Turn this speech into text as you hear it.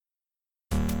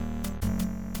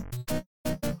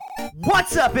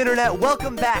What's up, Internet?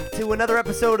 Welcome back to another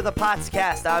episode of the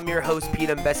Potscast. I'm your host,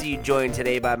 Pete Bessie, joined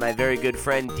today by my very good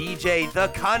friend, DJ The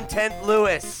Content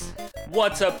Lewis.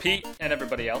 What's up, Pete, and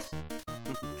everybody else?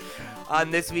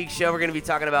 On this week's show, we're going to be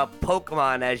talking about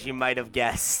Pokemon, as you might have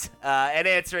guessed, and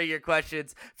answering your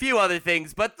questions, a few other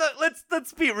things, but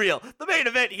let's be real. The main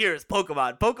event here is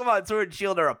Pokemon. Pokemon Sword and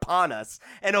Shield are upon us,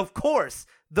 and of course,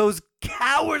 those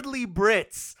cowardly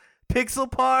Brits,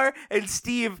 Pixelpar and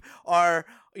Steve, are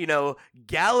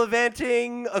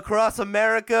gallivanting across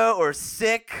America or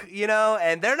sick,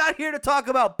 and they're not here to talk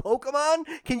about Pokemon.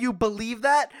 Can you believe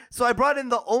that? So I brought in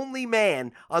the only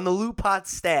man on the Loopot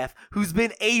staff who's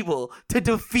been able to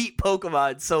defeat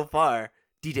Pokemon so far,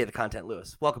 DJ The Content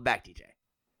Lewis. Welcome back, DJ.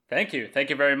 Thank you. Thank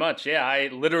you very much. Yeah, I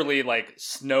literally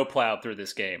snowplowed through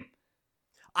this game.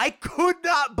 I could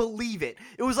not believe it.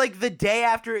 It was like the day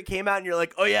after it came out and you're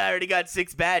like, oh yeah, I already got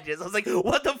 6 badges. I was like,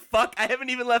 what the fuck? I haven't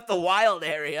even left the wild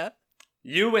area.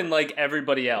 You and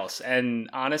everybody else. And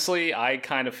honestly, I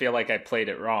kind of feel like I played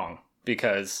it wrong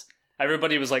because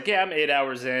everybody was like, yeah, I'm 8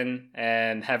 hours in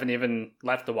and haven't even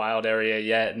left the wild area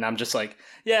yet. And I'm just like,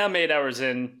 yeah, I'm 8 hours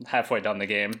in, halfway done the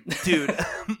game. Dude,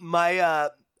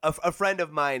 a friend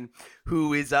of mine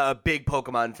who is a big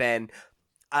Pokemon fan,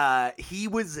 he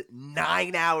was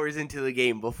 9 hours into the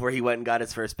game before he went and got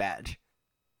his first badge.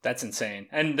 That's insane.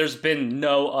 And there's been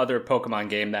no other Pokemon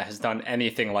game that has done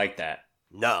anything like that.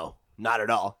 No, not at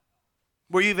all.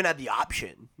 Where you even had the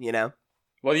option,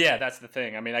 Well, yeah, that's the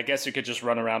thing. I mean, I guess you could just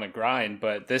run around and grind,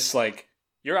 but this,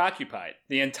 you're occupied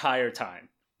the entire time.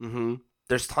 Mm-hmm.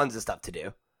 There's tons of stuff to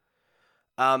do.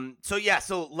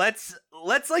 So let's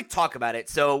talk about it.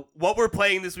 So what we're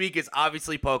playing this week is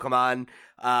obviously Pokemon.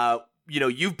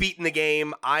 You've beaten the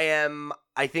game.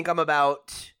 I think I'm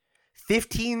about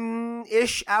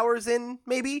 15-ish hours in,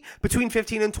 maybe between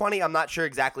 15 and 20. I'm not sure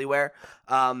exactly where.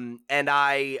 And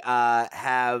I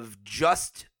have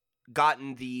just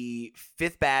gotten the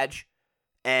 5th badge,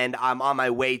 and I'm on my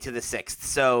way to the 6th.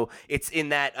 So it's in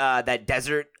that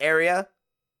desert area.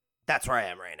 That's where I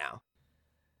am right now.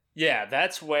 Yeah,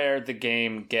 that's where the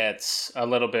game gets a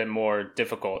little bit more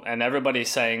difficult. And everybody's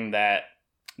saying that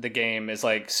the game is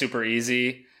super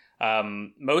easy.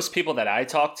 Most people that I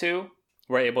talk to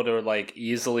were able to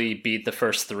easily beat the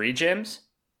first 3 gyms.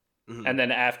 Mm-hmm. And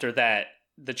then after that,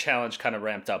 the challenge kind of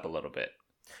ramped up a little bit.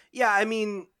 Yeah, I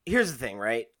mean, here's the thing,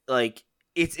 right?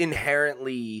 It's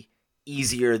inherently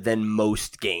easier than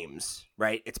most games,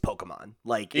 right? It's Pokemon.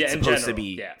 It's supposed to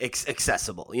be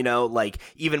accessible,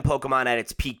 even Pokemon at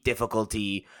its peak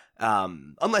difficulty,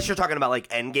 unless you're talking about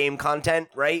endgame content,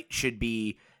 right? Should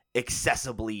be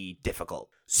accessibly difficult.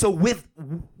 So with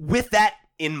that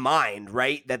in mind,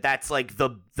 right, that's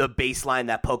the baseline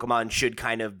that Pokemon should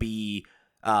kind of be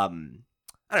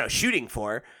shooting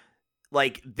for.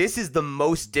 This is the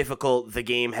most difficult the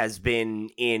game has been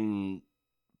in,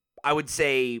 I would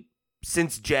say,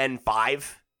 since Gen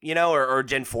 5, or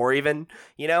Gen 4 even,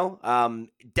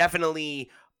 definitely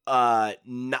I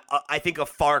think a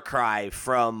far cry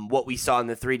from what we saw in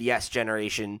the 3DS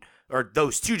generation, or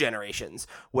those 2 generations,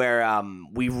 where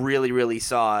we really, really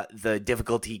saw the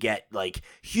difficulty get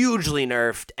hugely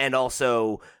nerfed, and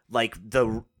also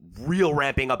the real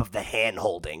ramping up of the hand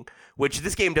holding, which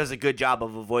this game does a good job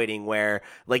of avoiding, where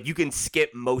you can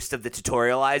skip most of the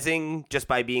tutorializing just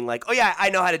by being oh yeah,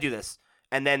 I know how to do this,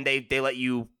 and then they let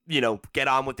you get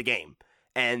on with the game,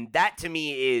 and that to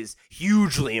me is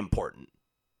hugely important.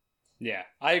 Yeah,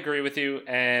 I agree with you,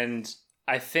 and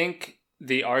I think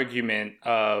the argument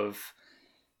of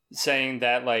saying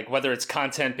that whether it's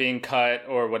content being cut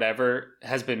or whatever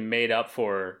has been made up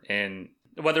for in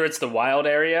whether it's the wild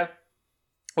area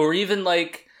or even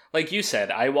like you said,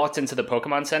 I walked into the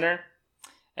Pokemon Center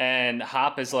and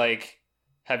Hop is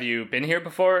have you been here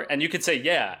before? And you could say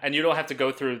yeah, and you don't have to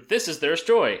go through, this is There's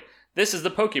Joy, this is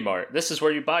the Pokemart, this is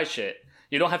where you buy shit.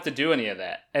 You don't have to do any of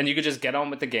that. And you could just get on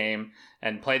with the game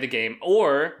and play the game.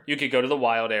 Or you could go to the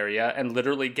wild area and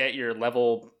literally get your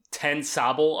level 10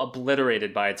 Sobble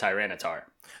obliterated by a Tyranitar.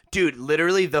 Dude,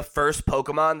 literally the first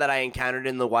Pokemon that I encountered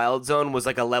in the wild zone was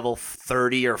a level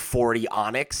 30 or 40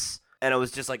 Onix. And I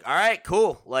was just all right,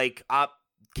 cool.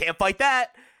 Can't fight that.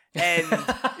 And,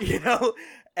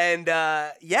 and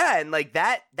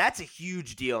that's a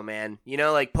huge deal, man.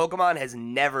 Pokemon has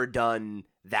never done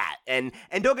that. And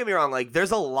don't get me wrong,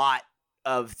 there's a lot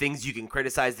of things you can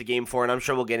criticize the game for, and I'm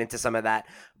sure we'll get into some of that.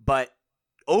 But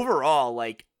overall,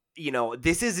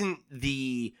 this isn't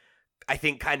the, I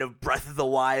think, kind of Breath of the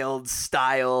Wild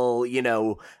style,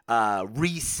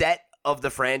 reset of the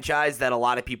franchise that a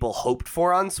lot of people hoped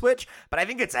for on Switch, but I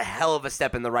think it's a hell of a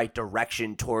step in the right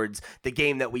direction towards the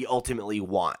game that we ultimately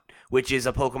want, which is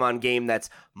a Pokemon game that's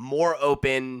more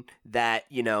open, that,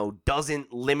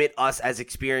 doesn't limit us as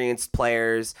experienced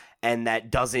players, and that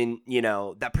doesn't,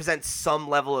 that presents some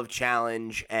level of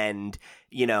challenge, and,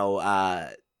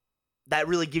 that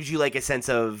really gives you like a sense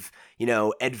of,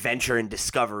 adventure and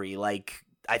discovery, like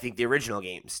I think the original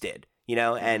games did,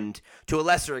 and to a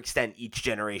lesser extent each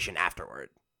generation afterward.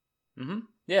 Mm-hmm.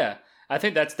 Yeah, I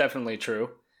think that's definitely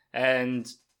true.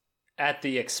 And at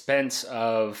the expense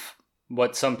of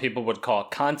what some people would call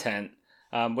content,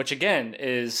 which again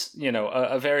is,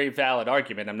 a very valid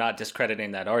argument. I'm not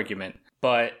discrediting that argument.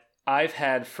 But I've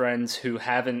had friends who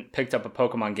haven't picked up a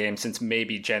Pokemon game since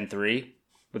maybe Gen 3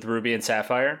 with Ruby and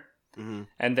Sapphire. Mm-hmm.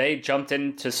 And they jumped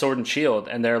into Sword and Shield,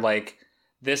 and they're like,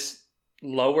 this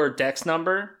lower dex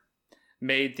number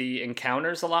made the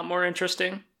encounters a lot more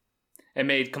interesting. It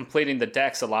made completing the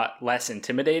dex a lot less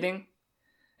intimidating.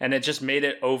 And it just made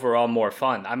it overall more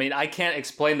fun. I mean, I can't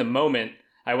explain the moment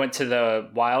I went to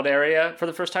the wild area for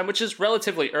the first time, which is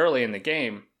relatively early in the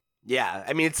game. Yeah,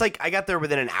 I mean, it's like I got there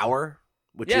within an hour,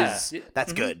 which is,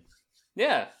 that's good.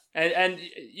 Yeah, and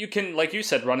you can, like you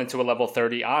said, run into a level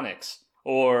 30 Onyx.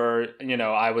 Or,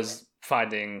 I was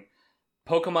finding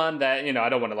Pokemon that, I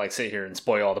don't want to like sit here and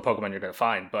spoil all the Pokemon you're going to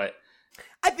find, but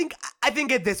I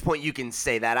think at this point you can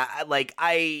say that.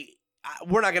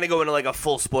 We're not going to go into like a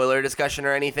full spoiler discussion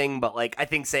or anything, but like I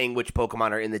think saying which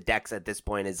Pokemon are in the decks at this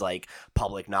point is like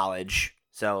public knowledge.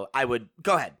 So I would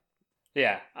go ahead.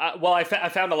 Yeah. I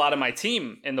found a lot of my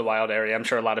team in the wild area. I'm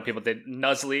sure a lot of people did.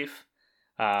 Nuzleaf,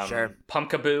 sure.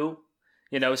 Pumpkaboo,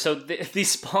 so these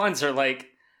spawns are like,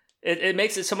 it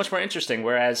makes it so much more interesting.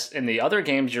 Whereas in the other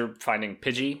games, you're finding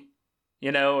Pidgey,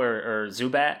 or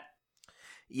Zubat.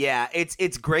 Yeah,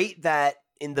 it's great that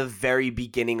in the very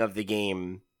beginning of the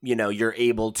game, you're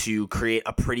able to create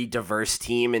a pretty diverse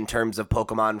team in terms of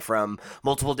Pokemon from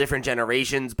multiple different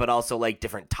generations, but also like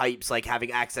different types. Like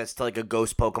having access to like a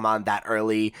ghost Pokemon that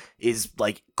early is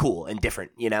like cool and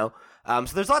different,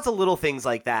 So there's lots of little things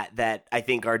like that I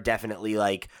think are definitely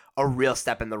like a real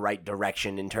step in the right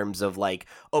direction in terms of like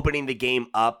opening the game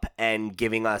up and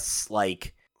giving us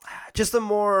like just a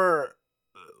more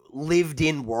lived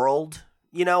in world,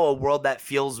 a world that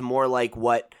feels more like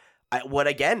what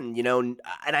again,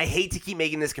 and I hate to keep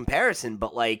making this comparison,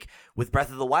 but like with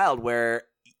Breath of the Wild, where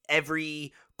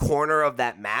every corner of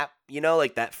that map,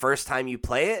 like that first time you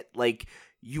play it, like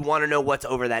you want to know what's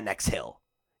over that next hill,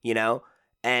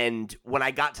 And when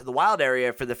I got to the wild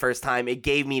area for the first time, it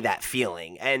gave me that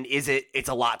feeling. And it's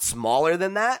a lot smaller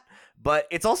than that, but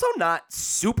it's also not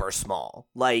super small.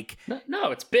 Like,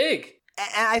 no, it's big.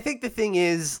 And I think the thing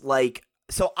is, like,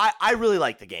 so I really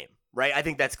like the game, right? I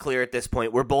think that's clear at this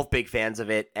point. We're both big fans of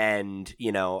it, and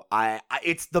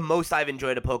it's the most I've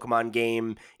enjoyed a Pokemon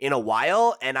game in a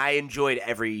while, and I enjoyed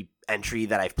every entry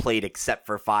that I've played except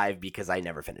for 5 because I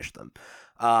never finished them.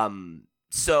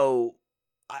 So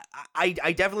I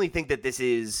definitely think that this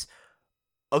is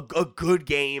a good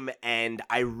game, and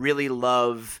I really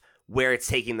love where it's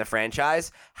taking the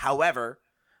franchise. However,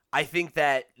 I think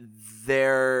that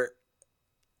there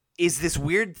is this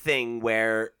weird thing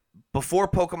where before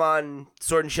Pokemon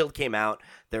Sword and Shield came out,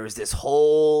 there was this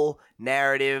whole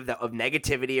narrative of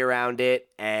negativity around it,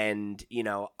 and,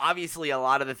 obviously a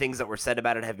lot of the things that were said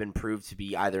about it have been proved to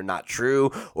be either not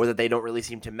true or that they don't really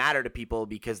seem to matter to people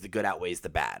because the good outweighs the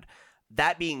bad.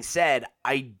 That being said,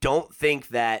 I don't think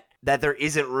that there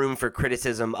isn't room for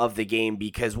criticism of the game,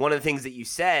 because one of the things that you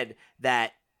said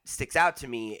that sticks out to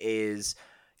me is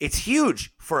it's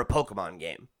huge for a Pokemon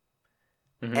game.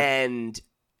 Mm-hmm. And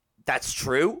that's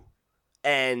true.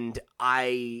 And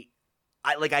I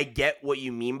get what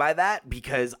you mean by that,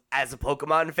 because as a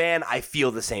Pokemon fan, I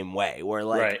feel the same way, where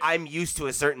like right. I'm used to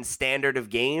a certain standard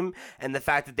of game, and the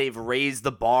fact that they've raised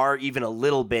the bar even a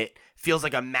little bit feels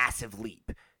like a massive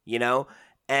leap.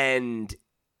 And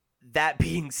that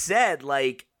being said,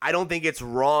 like, I don't think it's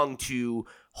wrong to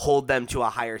hold them to a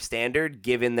higher standard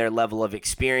given their level of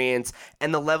experience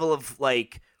and the level of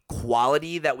like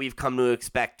quality that we've come to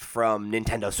expect from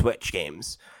Nintendo Switch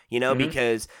games, mm-hmm.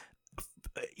 because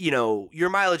your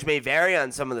mileage may vary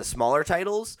on some of the smaller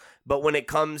titles, but when it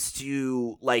comes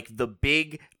to like the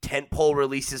big tentpole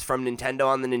releases from Nintendo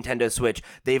on the Nintendo Switch,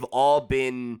 they've all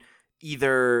been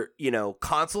either,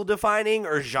 console defining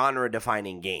or genre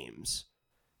defining games,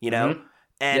 mm-hmm.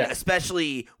 And yeah.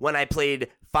 Especially when I played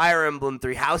Fire Emblem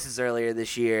Three Houses earlier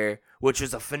this year, which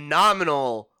was a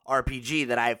phenomenal RPG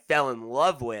that I fell in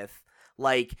love with.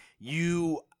 Like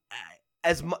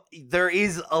there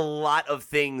is a lot of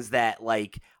things that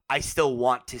like I still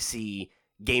want to see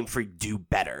Game Freak do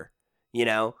better, you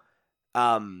know?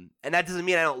 And that doesn't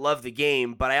mean I don't love the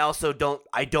game, but I also don't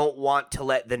want to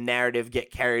let the narrative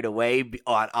get carried away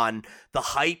on the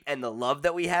hype and the love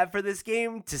that we have for this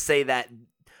game to say that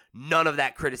none of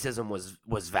that criticism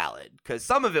was valid, because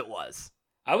some of it was.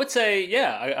 I would say,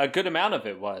 yeah, a good amount of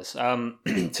it was. To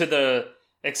the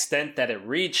extent that it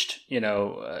reached,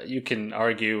 you can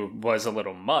argue was a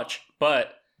little much,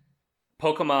 but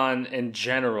Pokemon in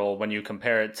general, when you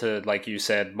compare it to, like you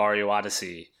said, Mario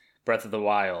Odyssey, Breath of the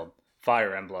Wild,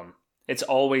 Fire Emblem, it's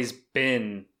always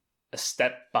been a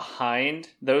step behind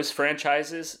those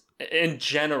franchises in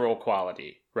general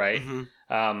quality, right?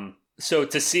 Mm-hmm. So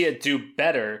to see it do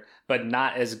better, but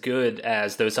not as good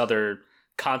as those other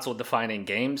console-defining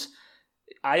games,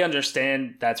 I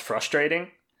understand that's frustrating,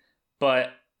 but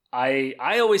I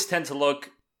always tend to look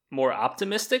more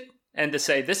optimistic and to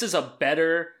say this is a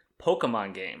better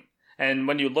Pokemon game. And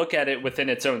when you look at it within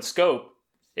its own scope,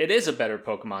 it is a better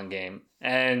Pokemon game.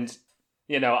 And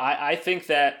I think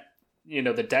that,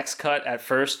 the Dex cut at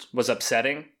first was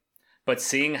upsetting, but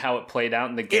seeing how it played out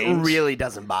in the games, it really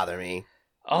doesn't bother me.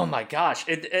 Oh my gosh.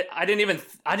 I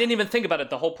didn't even think about it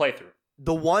the whole playthrough.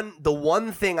 The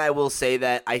one thing I will say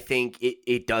that I think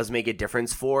it does make a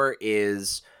difference for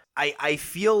is I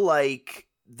feel like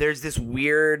there's this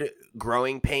weird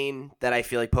growing pain that I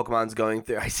feel like Pokemon's going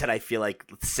through. I said I feel like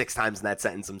 6 times in that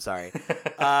sentence. I'm sorry.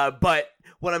 But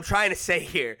what I'm trying to say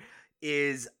here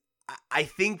is I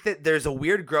think that there's a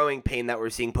weird growing pain that we're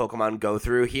seeing Pokemon go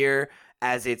through here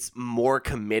as it's more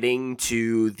committing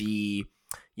to the,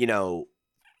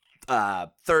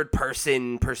 third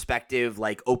person perspective,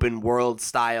 like open world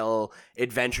style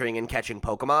adventuring and catching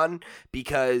Pokemon,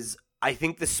 because I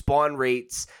think the spawn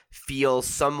rates feel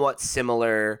somewhat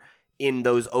similar in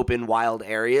those open wild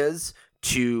areas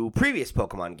to previous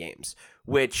Pokemon games,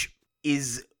 which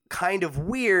is kind of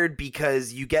weird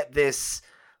because you get this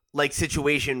like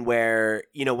situation where,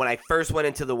 when I first went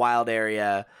into the wild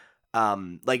area,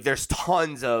 there's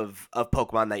tons of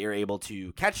Pokemon that you're able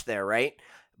to catch there, right?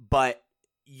 But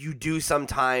you do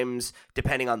sometimes,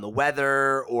 depending on the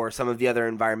weather or some of the other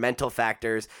environmental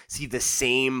factors, see the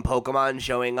same Pokemon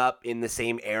showing up in the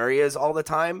same areas all the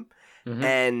time. Mm-hmm.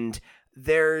 And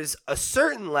there's a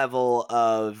certain level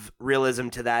of realism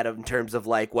to that in terms of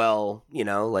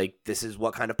this is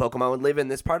what kind of Pokemon would live in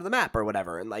this part of the map or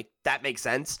whatever. And that makes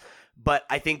sense. But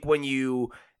I think when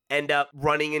you end up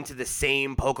running into the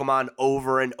same Pokemon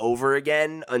over and over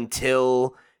again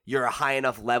until you're a high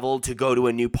enough level to go to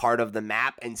a new part of the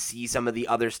map and see some of the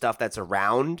other stuff that's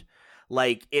around,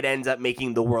 it ends up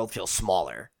making the world feel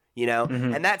smaller,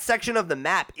 Mm-hmm. And that section of the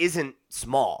map isn't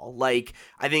small. I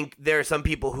think there are some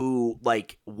people who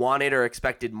wanted or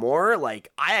expected more.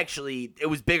 It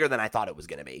was bigger than I thought it was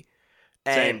going to be.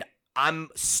 And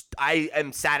I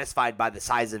am satisfied by the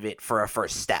size of it for a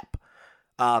first step.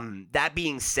 That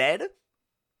being said,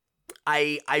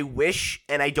 I wish,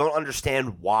 and I don't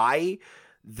understand why,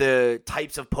 the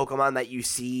types of Pokemon that you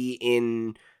see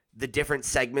in the different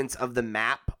segments of the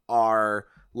map are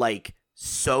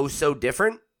so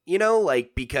different,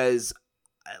 because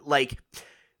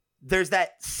there's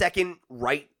that second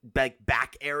right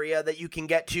back area that you can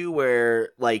get to where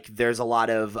there's a lot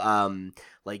of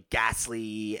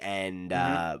Ghastly and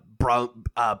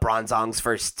Bronzong's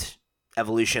first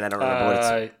evolution. I don't remember what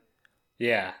it's.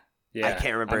 Yeah. I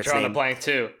can't remember its name. I'm drawing a blank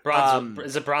too.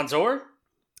 Is it Bronzor?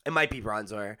 It might be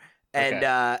Bronzor. And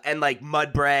okay. And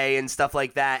Mudbray and stuff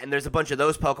like that. And there's a bunch of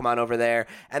those Pokemon over there.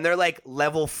 And they're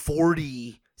level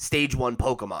 40 stage 1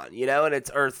 Pokemon, and it's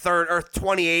or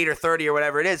 28 or 30 or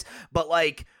whatever it is. But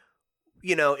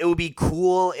it would be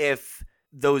cool if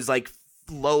those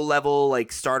low level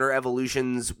starter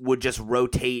evolutions would just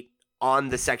rotate on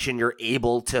the section you're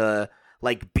able to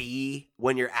be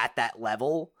when you're at that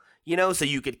level. So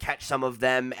you could catch some of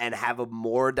them and have a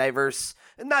more diverse,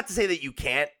 and not to say that you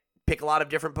can't pick a lot of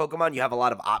different Pokemon. You have a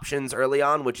lot of options early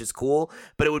on, which is cool,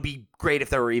 but it would be great if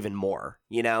there were even more,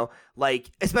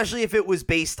 especially if it was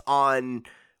based on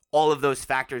all of those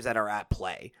factors that are at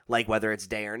play, whether it's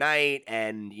day or night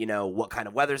and, what kind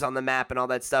of weather's on the map and all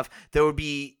that stuff. There would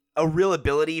be a real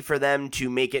ability for them to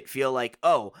make it feel I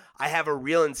have a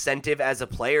real incentive as a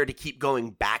player to keep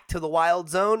going back to the wild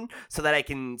zone so that I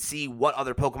can see what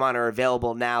other Pokemon are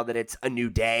available now that it's a new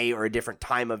day or a different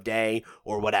time of day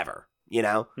or whatever,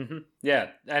 Mm-hmm. Yeah,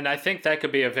 and I think that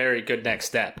could be a very good next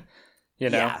step,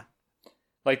 Yeah.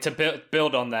 To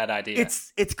build on that idea.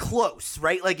 It's close,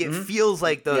 right? It feels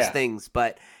like those things,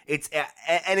 but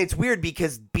it's weird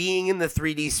because being in the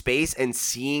 3D space and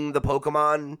seeing the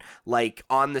Pokemon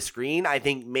on the screen, I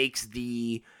think makes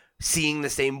the seeing the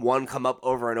same one come up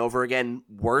over and over again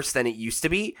worse than it used to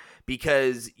be,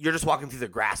 because you're just walking through the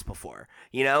grass before,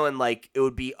 you know, and like it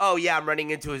would be, oh yeah, I'm running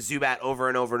into a Zubat over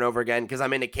and over and over again because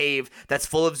I'm in a cave that's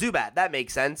full of Zubat. That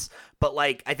makes sense. But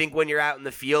like, I think when you're out in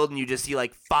the field and you just see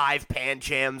like 5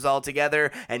 Panchams all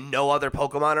together and no other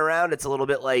Pokemon around, it's a little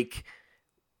bit like,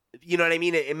 you know what I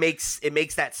mean? It makes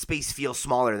that space feel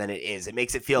smaller than it is. It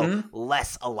makes it feel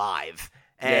less alive.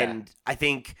 And I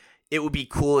think it would be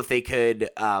cool if they could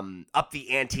up the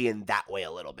ante in that way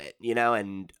a little bit, you know?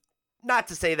 And not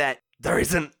to say that there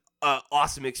isn't an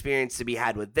awesome experience to be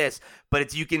had with this, but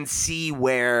it's, you can see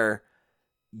where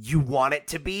you want it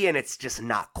to be, and it's just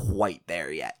not quite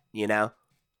there yet, you know?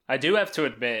 I do have to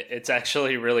admit, it's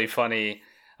actually really funny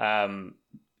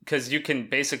because you can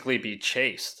basically be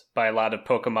chased by a lot of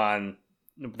Pokemon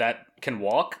that can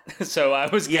walk. So I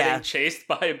was getting chased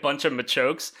by a bunch of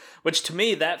Machokes, which to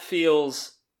me, that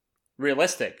feels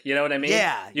realistic. You know what I mean?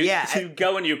 You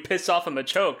go and you piss off a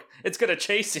Machoke, it's going to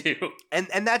chase you.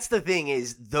 And that's the thing,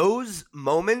 is those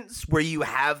moments where you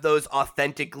have those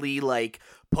authentically like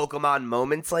Pokemon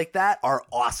moments like that are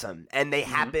awesome. And they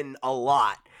happen a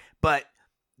lot. But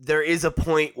there is a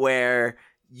point where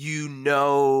you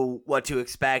know what to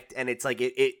expect, and it's like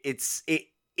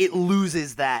it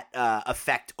loses that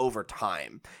effect over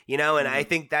time, you know? And I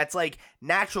think that's like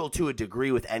natural to a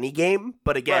degree with any game.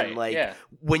 But again,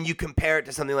 when you compare it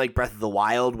to something like Breath of the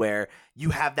Wild, where you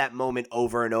have that moment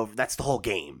over and over, that's the whole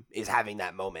game, is having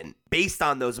that moment based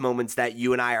on those moments that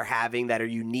you and I are having that are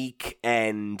unique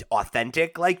and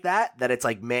authentic like that it's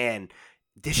like, man,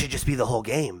 this should just be the whole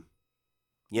game,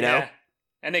 you know? Yeah.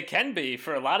 And it can be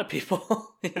for a lot of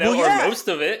people, you know, or most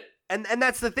of it. And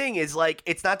that's the thing, is like,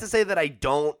 it's not to say that I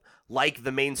don't like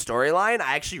the main storyline.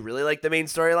 I actually really like the main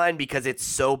storyline because it's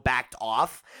so backed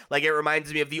off. Like, it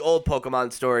reminds me of the old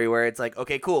Pokemon story where it's like,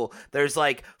 okay, cool. There's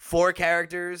like 4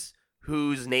 characters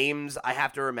whose names I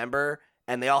have to remember,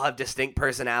 and they all have distinct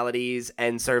personalities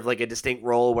and serve like a distinct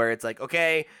role, where it's like,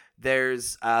 okay,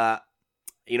 there's,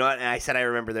 you know what? And I said I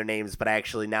remember their names, but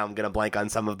actually now I'm going to blank on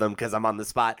some of them because I'm on the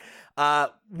spot.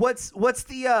 What's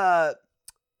the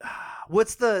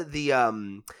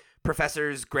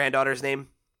professor's granddaughter's name?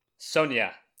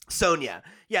 Sonia.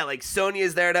 Yeah, like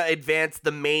Sonia's there to advance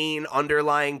the main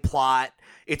underlying plot.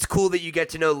 It's cool that you get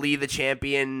to know Lee the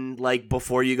champion like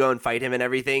before you go and fight him and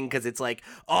everything, because it's like,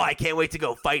 oh, I can't wait to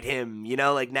go fight him, you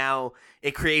know? Like, now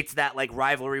it creates that like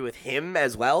rivalry with him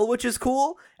as well, which is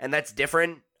cool, and that's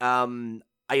different.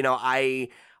 You know, I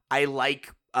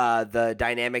like the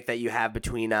dynamic that you have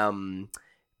between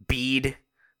Bede,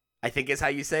 I think is how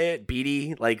you say it,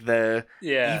 Beatty, like the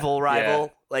evil rival.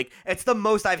 Yeah. Like, it's the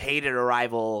most I've hated a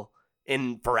rival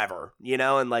in forever, you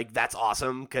know? And like, that's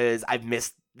awesome because I've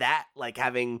missed that, like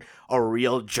having a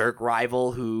real jerk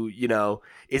rival who, you know,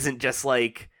 isn't just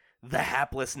like the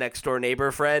hapless next door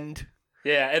neighbor friend.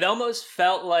 Yeah, it almost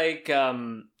felt like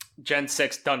Gen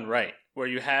 6 done right, where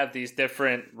you have these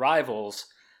different rivals,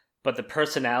 but the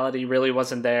personality really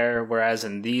wasn't there. Whereas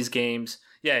in these games,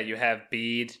 you have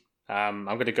Bede. I'm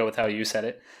going to go with how you said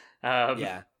it.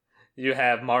 You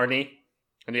have Marnie,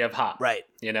 and you have Hop. Right.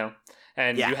 You know?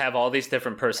 And you have all these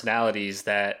different personalities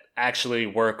that actually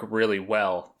work really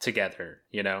well together,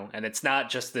 you know? And it's not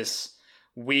just this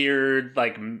weird,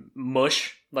 like,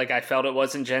 mush like I felt it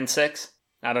was in Gen 6.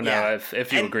 I don't know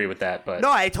if you agree with that, but...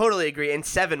 No, I totally agree. And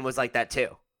 7 was like that, too.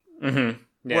 Mm-hmm.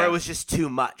 Yeah. Where it was just too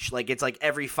much. Like, it's like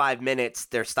every 5 minutes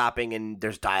they're stopping and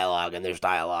there's dialogue and there's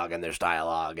dialogue and there's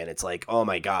dialogue, and it's like, oh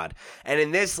my god. And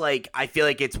in this, like, I feel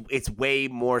like it's way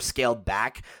more scaled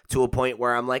back to a point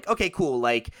where I'm like, okay, cool.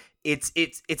 Like, it's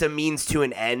a means to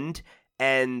an end,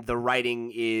 and the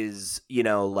writing is, you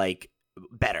know, like,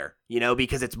 better, you know,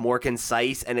 because it's more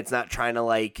concise and it's not trying to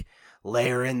like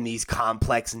layer in these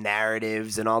complex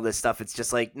narratives and all this stuff. It's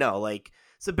just like, no, like,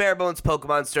 it's a bare bones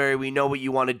Pokemon story. We know what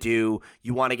you want to do.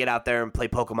 You want to get out there and play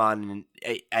Pokemon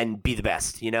and be the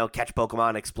best, you know, catch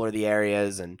Pokemon, explore the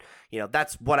areas. And, you know,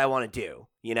 that's what I want to do,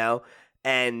 you know,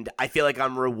 and I feel like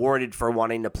I'm rewarded for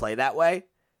wanting to play that way.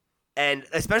 And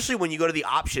especially when you go to the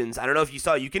options, I don't know if you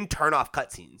saw, you can turn off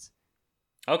cutscenes.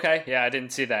 Okay. Yeah. I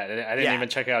didn't see that. I didn't even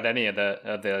check out any of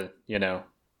the, you know,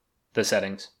 the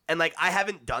settings. And like, I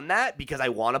haven't done that because I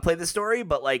want to play the story,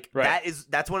 but like,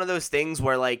 that's one of those things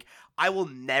where like, I will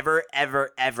never,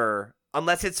 ever, ever,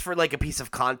 unless it's for like a piece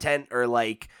of content or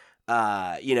like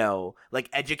like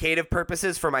educative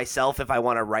purposes for myself if I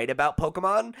want to write about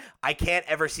Pokemon. I can't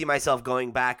ever see myself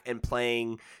going back and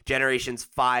playing generations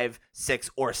 5, 6,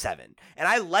 or 7. And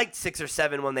I liked 6 or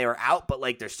 7 when they were out, but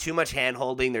like there's too much hand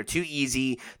holding, they're too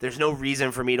easy. There's no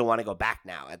reason for me to want to go back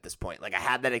now at this point. Like I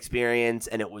had that experience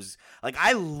and it was like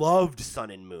I loved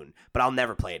Sun and Moon, but I'll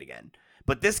never play it again.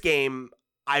 But this game,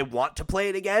 I want to play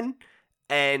it again.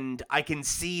 And I can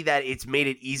see that it's made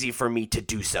it easy for me to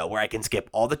do so, where I can skip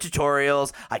all the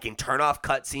tutorials, I can turn off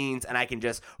cutscenes, and I can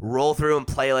just roll through and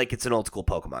play like it's an old school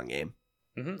Pokemon game.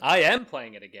 Mm-hmm. I am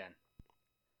playing it again.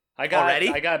 I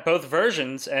got both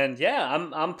versions, and yeah,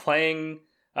 I'm playing.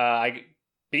 I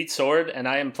beat Sword, and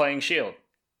I am playing Shield.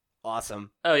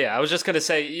 Awesome. Oh yeah, I was just gonna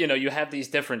say, you have these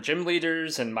different gym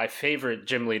leaders, and my favorite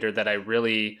gym leader that I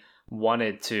really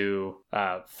wanted to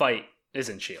fight is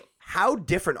in Shield. How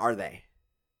different are they?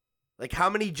 Like,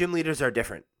 how many gym leaders are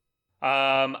different?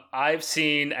 I've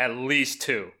seen at least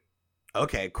 2.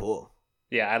 Okay, cool.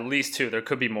 Yeah, at least 2. There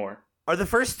could be more. Are the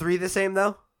first 3 the same,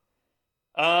 though?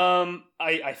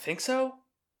 I think so.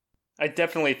 I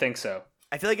definitely think so.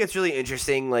 I feel like it's really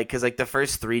interesting, like, because, like, the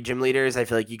first 3 gym leaders, I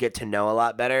feel like you get to know a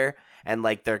lot better, and,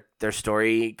 like, their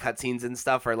story cutscenes and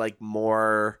stuff are, like,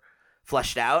 more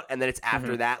fleshed out, and then it's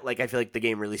after that, like, I feel like the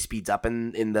game really speeds up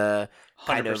in the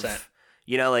kind 100%. of...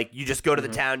 like you just go to the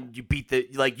town, you beat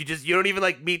you don't even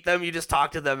like meet them, you just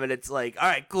talk to them and it's like, all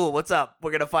right, cool, what's up?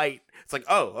 We're gonna fight. It's like,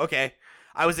 oh, okay.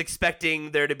 I was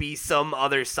expecting there to be some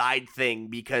other side thing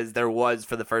because there was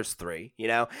for the first 3,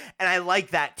 and I like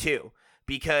that too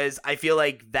because I feel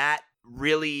like that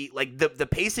really like the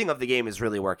pacing of the game is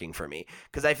really working for me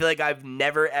because I feel like I've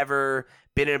never ever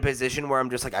been in a position where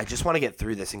I'm just like I just want to get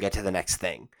through this and get to the next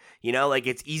thing. Like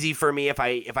it's easy for me if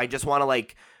I just want to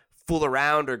like fool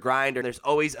around or grind, or there's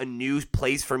always a new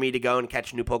place for me to go and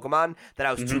catch new Pokemon that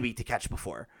I was too weak to catch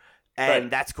before. And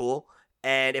that's cool.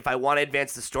 And if I want to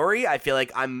advance the story, I feel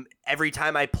like every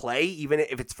time I play, even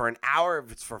if it's for an hour,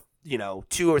 if it's for,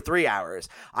 2 or 3 hours,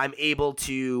 I'm able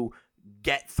to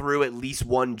get through at least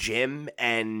one gym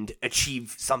and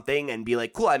achieve something and be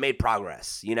like, cool, I made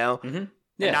progress, Mm-hmm.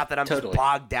 Yeah, and not that I'm totally just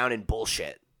bogged down in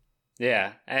bullshit.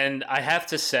 Yeah. And I have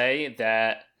to say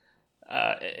that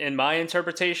in my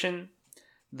interpretation,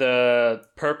 the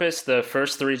purpose, the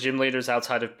first 3 gym leaders,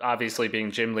 outside of obviously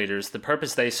being gym leaders, the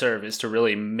purpose they serve is to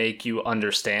really make you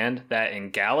understand that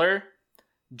in Galar,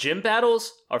 gym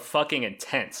battles are fucking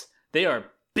intense. They are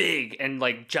big and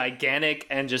like gigantic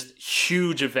and just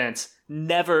huge events.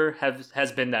 Never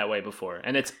has been that way before,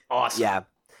 and it's awesome.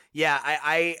 Yeah.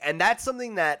 I and that's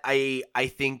something that I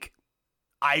think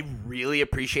I really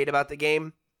appreciate about the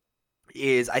game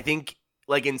is I think.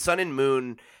 Like in Sun and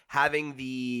Moon, having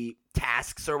the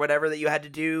tasks or whatever that you had to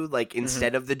do, like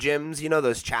instead of the gyms,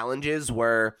 those challenges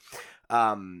were,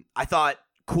 I thought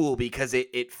cool because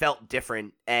it felt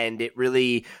different and it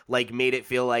really like made it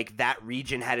feel like that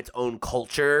region had its own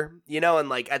culture, and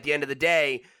like at the end of the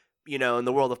day, in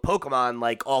the world of Pokemon,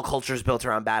 like all culture is built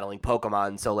around battling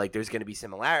Pokemon. So like there's going to be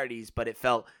similarities, but it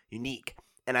felt unique.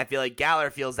 And I feel like Galar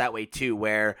feels that way too,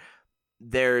 where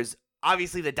there's,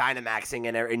 obviously, the Dynamaxing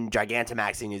and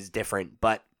Gigantamaxing is different,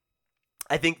 but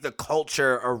I think the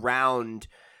culture around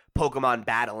Pokemon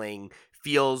battling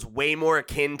feels way more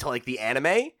akin to like the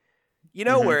anime,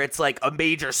 where it's like a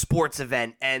major sports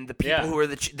event and the people who are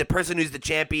the person who's the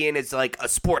champion is like a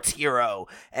sports hero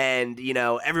and,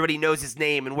 everybody knows his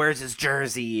name and wears his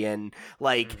jersey and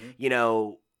like,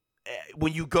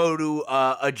 when you go to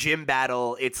a gym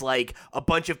battle, it's like a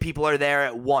bunch of people are there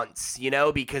at once,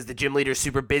 because the gym leader's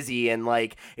super busy and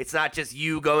like it's not just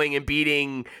you going and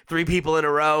beating 3 people in a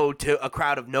row to a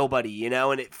crowd of nobody,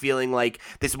 and it feeling like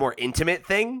this more intimate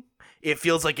thing. It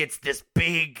feels like it's this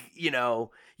big,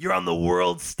 you're on the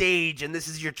world stage and this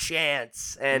is your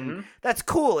chance, and that's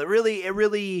cool. It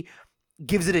really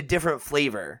gives it a different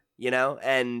flavor,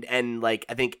 and like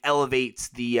I think elevates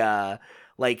the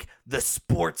like the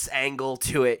sports angle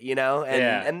to it,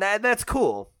 and that's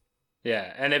cool.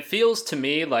 Yeah, and it feels to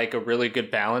me like a really good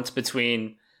balance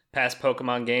between past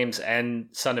Pokemon games and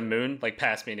Sun and Moon, like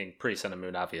past meaning pre-Sun and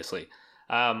Moon, obviously,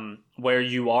 where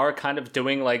you are kind of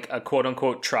doing like a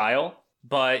quote-unquote trial,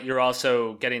 but you're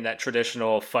also getting that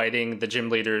traditional fighting the gym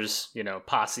leaders,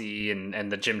 posse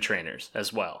and the gym trainers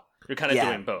as well. You're kind of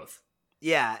doing both.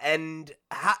 Yeah, and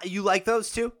you like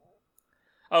those too?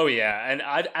 Oh yeah, and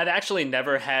I'd actually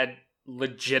never had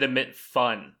legitimate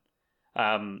fun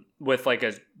with like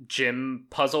a gym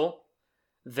puzzle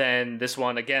than this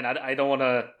one. Again, I don't want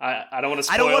to I don't want to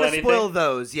spoil anything. I don't want to spoil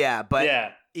those,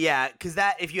 but because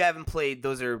that if you haven't played,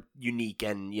 those are unique,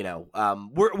 and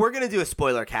we're gonna do a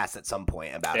spoiler cast at some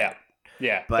point about it.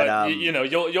 Yeah, but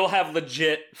you'll have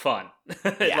legit fun,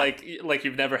 yeah. like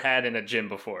you've never had in a gym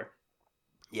before.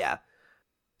 Yeah.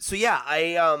 So yeah,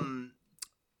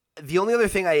 the only other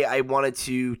thing I wanted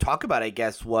to talk about, I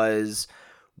guess, was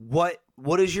what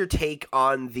is your take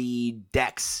on the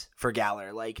decks for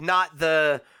Galar? Like, not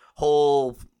the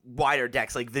whole wider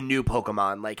decks, like the new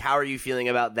Pokemon. Like, how are you feeling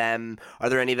about them? Are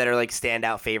there any that are like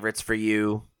standout favorites for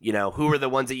you? You know, who are the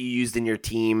ones that you used in your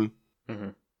team? Mm-hmm.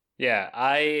 Yeah,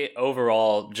 I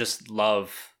overall just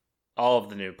love all of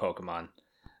the new Pokemon.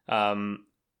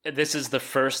 This is the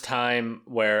first time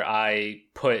where I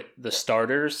put the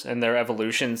starters and their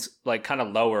evolutions like kind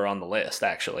of lower on the list,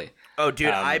 actually. Oh, dude,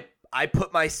 I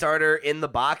put my starter in the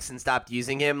box and stopped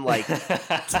using him like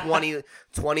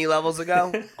 20 levels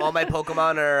ago. All my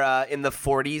Pokemon are in the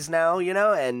 40s now, you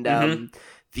know, and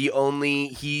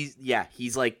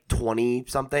he's like 20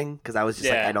 something because I was just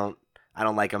like I don't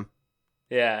like him.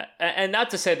 Yeah, and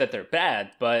not to say that they're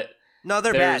bad, but no,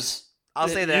 they're bad. I'll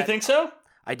say that. You think so?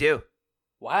 I do.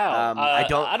 Wow. I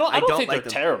don't think they're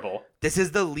terrible. This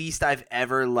is the least I've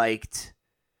ever liked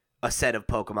a set of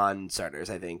Pokemon starters,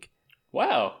 I think.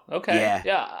 Wow. Okay.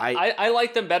 Yeah. I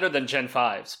like them better than Gen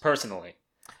 5s, personally.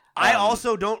 I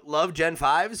also don't love Gen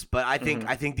 5s, but I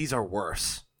think these are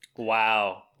worse.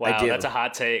 Wow. That's a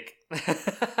hot take.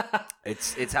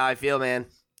 It's how I feel, man.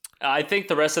 I think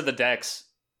the rest of the decks,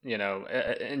 you know,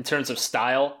 in terms of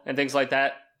style and things like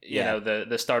that, you know,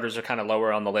 the starters are kind of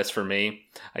lower on the list for me.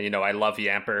 You know, I love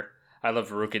Yamper. I love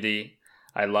Rookidee.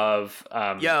 I love...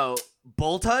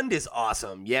 Boltund is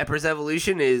awesome. Yamper's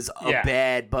evolution is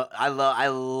bad, but I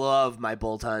love my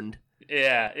Boltund.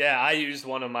 Yeah, I used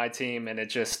one on my team, and it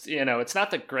just, you know, it's not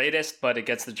the greatest, but it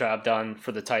gets the job done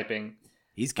for the typing.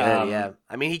 He's good, yeah.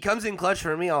 I mean, he comes in clutch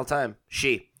for me all the time.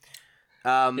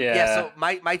 So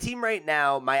my team right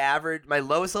now, my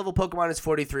lowest level Pokemon is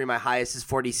 43, my highest is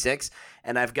 46,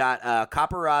 and I've got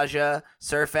Copperajah,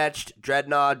 Sirfetch'd,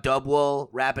 Dreadnought,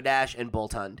 Dubwool, Rapidash, and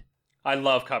Boltund. I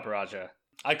love Copperajah.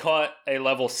 I caught a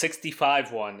level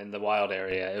 65 one in the wild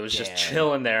area. It was just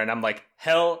chilling there, and I'm like,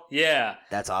 hell yeah.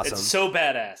 That's awesome. It's so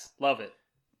badass. Love it.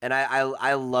 And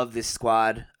I love this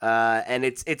squad. And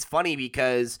it's funny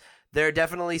because there are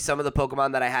definitely some of the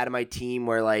Pokemon that I had in my team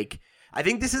where, like, I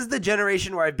think this is the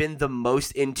generation where I've been the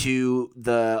most into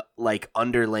the, like,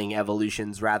 underling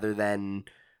evolutions rather than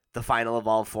the final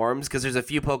evolved forms, because there's a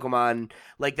few Pokemon,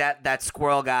 like that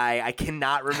squirrel guy. I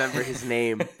cannot remember his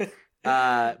name.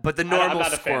 But the normal I'm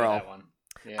not squirrel. A fan of that one.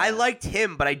 Yeah. I liked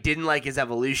him, but I didn't like his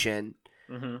evolution.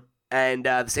 Mm-hmm. And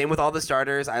the same with all the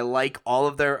starters. I like all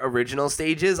of their original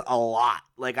stages a lot.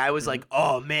 Like, I was like,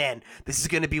 oh, man, this is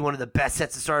going to be one of the best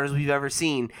sets of starters we've ever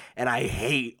seen. And I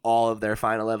hate all of their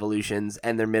final evolutions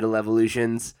and their middle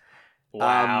evolutions.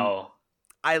 Wow.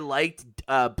 I liked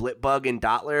Blipbug and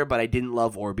Dottler, but I didn't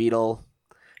love Orbeetle.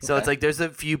 So it's like there's a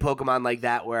few Pokemon like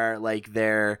that where, like,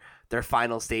 their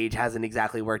final stage hasn't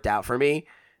exactly worked out for me.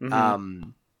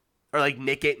 Mm-hmm. Or like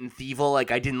Nickit and Thievul. Like,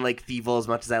 I didn't like Thievul as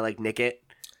much as I like Nickit.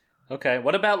 Okay.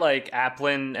 What about like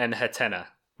Applin and Hatena?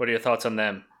 What are your thoughts on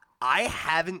them? I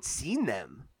haven't seen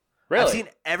them. Really? I've seen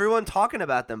everyone talking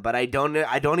about them, but I don't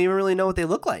even really know what they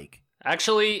look like.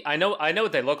 Actually, I know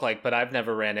what they look like, but I've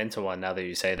never ran into one now that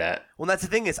you say that. Well, that's the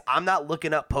thing is I'm not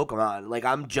looking up Pokemon. Like,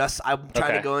 I'm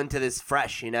trying to go into this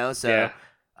fresh, you know? So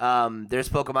there's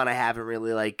Pokemon I haven't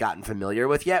really like gotten familiar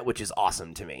with yet, which is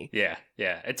awesome to me. Yeah.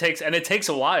 It takes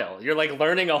a while. You're like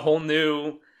learning a whole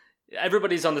new.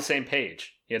 Everybody's on the same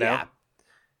page, you know.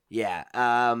 Yeah.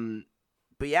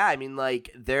 But yeah, I mean, like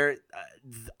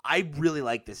I really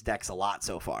like this dex a lot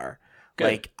so far. Good.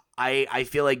 Like I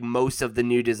feel like most of the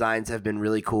new designs have been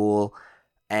really cool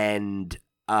and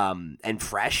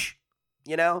fresh.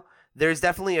 You know, there's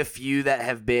definitely a few that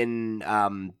have been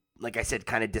like I said,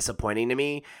 kind of disappointing to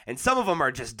me, and some of them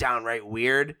are just downright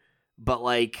weird. But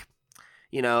like,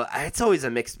 you know, it's always a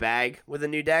mixed bag with the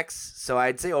new decks. So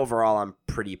I'd say overall, I'm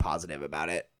pretty positive about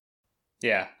it.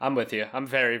 Yeah, I'm with you. I'm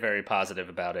very, very positive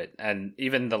about it, and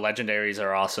even the legendaries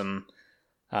are awesome.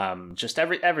 Just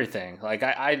everything. Like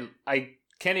I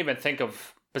can't even think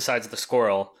of, besides the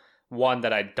squirrel, one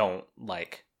that I don't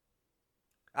like.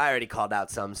 I already called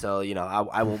out some, so, you know,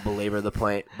 I won't belabor the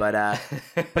point. But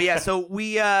yeah, so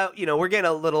we, you know, we're getting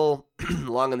a little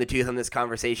long in the tooth on this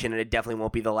conversation, and it definitely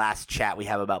won't be the last chat we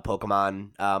have about Pokemon.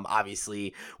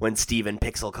 Obviously, when Steve and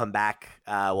Pixel come back,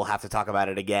 we'll have to talk about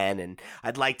it again, and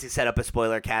I'd like to set up a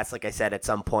spoiler cast, like I said, at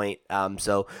some point.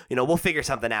 So, you know, we'll figure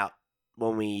something out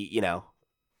when we, you know.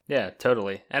 Yeah,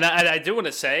 totally. And I do want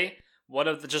to say,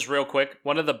 just real quick,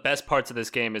 one of the best parts of this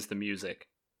game is the music.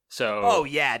 So, oh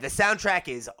yeah, the soundtrack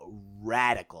is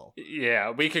radical.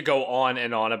 Yeah, we could go on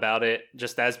and on about it,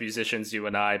 just as musicians, you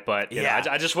and I. But you know,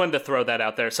 I just wanted to throw that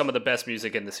out there. Some of the best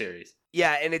music in the series.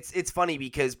 Yeah, and it's funny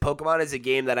because Pokemon is a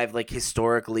game that I've like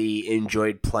historically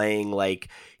enjoyed playing, like,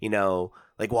 you know,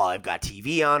 like while I've got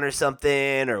TV on or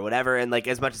something or whatever. And like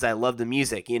as much as I love the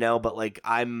music, you know, but like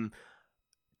I'm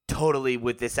totally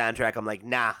with this soundtrack. I'm like,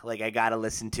 nah, like I gotta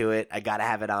listen to it. I gotta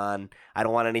have it on. I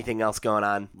don't want anything else going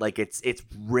on. Like it's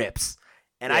rips.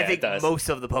 And I think most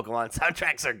of the Pokemon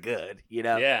soundtracks are good, you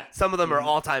know? Yeah. Some of them are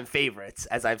all-time favorites,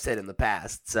 as I've said in the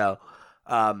past. So,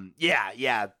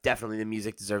 yeah, definitely the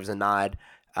music deserves a nod.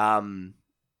 And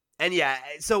yeah,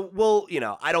 so we'll, you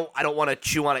know, I don't want to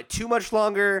chew on it too much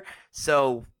longer,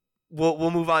 so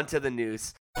we'll move on to the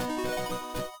news.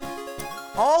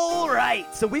 All right,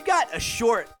 so we've got a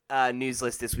short news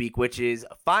list this week, which is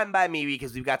fine by me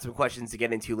because we've got some questions to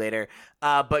get into later.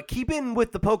 But keeping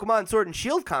with the Pokemon Sword and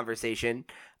Shield conversation,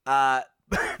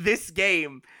 this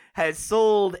game has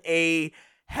sold a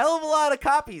hell of a lot of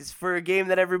copies for a game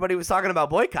that everybody was talking about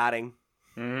boycotting.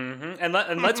 Mm-hmm.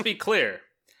 And let's be clear,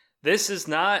 this is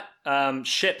not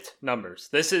shipped numbers.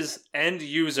 This is end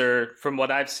user, from what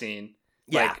I've seen,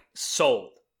 like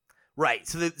sold. Right.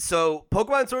 So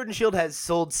Pokemon Sword and Shield has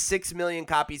sold 6 million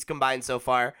copies combined so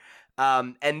far.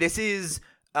 And this is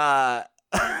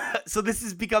so this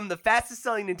has become the fastest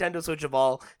selling Nintendo Switch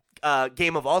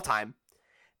game of all time.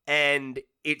 And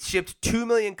it shipped 2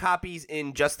 million copies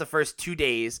in just the first 2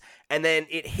 days, and then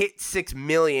it hit 6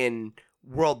 million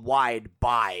worldwide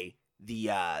by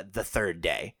the third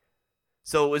day.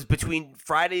 So it was between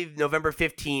Friday, November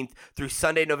 15th through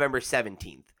Sunday, November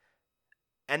 17th.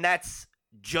 And that's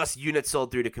just units sold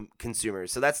through to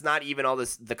consumers. So that's not even all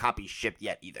the copies shipped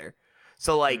yet either.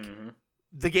 So like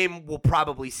the game will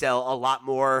probably sell a lot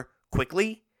more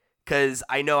quickly, because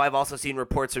I know I've also seen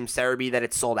reports from Cerebi that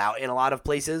it's sold out in a lot of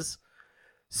places.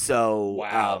 So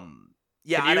wow.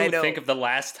 Yeah, Can you and I know, think of the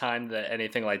last time that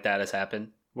anything like that has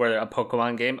happened, where a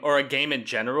Pokemon game or a game in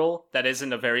general that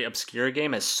isn't a very obscure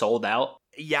game has sold out?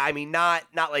 Yeah, I mean not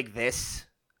like this.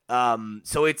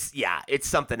 So it's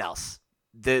something else.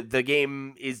 The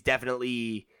game is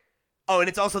definitely... Oh, and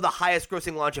it's also the highest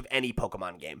grossing launch of any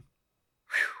Pokemon game.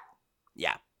 Whew.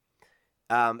 Yeah.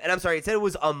 And I'm sorry, it said it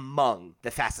was among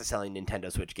the fastest selling Nintendo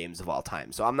Switch games of all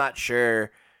time. So I'm not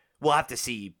sure. We'll have to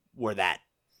see where that,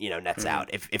 nets out,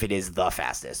 if it is the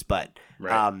fastest. But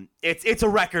right. It's a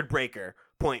record breaker,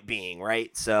 point being,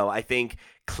 right? So I think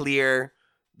clear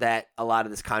that a lot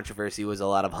of this controversy was a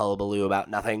lot of hullabaloo about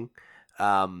nothing.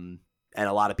 And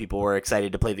a lot of people were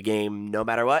excited to play the game no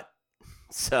matter what.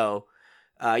 So,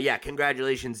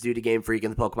 congratulations due to Game Freak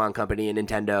and the Pokemon Company and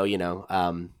Nintendo.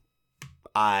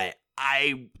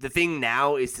 The thing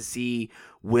now is to see,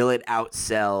 will it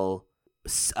outsell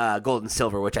Gold and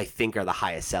Silver, which I think are the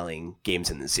highest selling games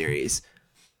in the series.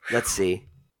 Let's see.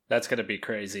 That's going to be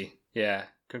crazy. Yeah.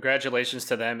 Congratulations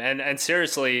to them. And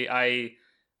seriously, I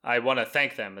want to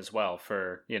thank them as well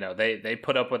for, they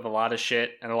put up with a lot of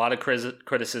shit and a lot of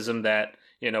criticism that,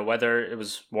 whether it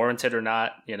was warranted or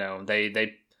not,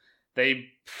 they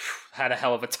had a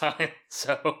hell of a time.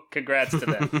 So congrats to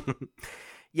them.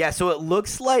 Yeah, so it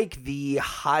looks like the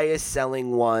highest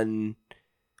selling one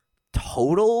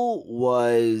total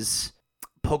was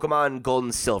Pokemon Gold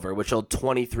and Silver, which sold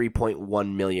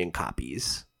 23.1 million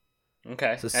copies.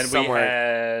 Okay. So and we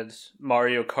had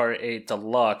Mario Kart 8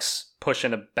 Deluxe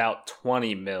pushing about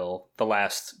 20 mil, the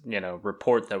last,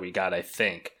 report that we got, I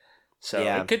think. So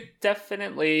yeah. It could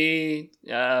definitely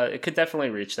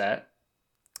reach that.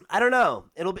 I don't know.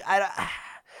 It'll be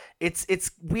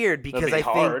it's weird because I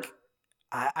hard. think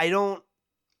I don't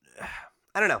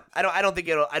know. I don't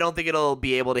think it'll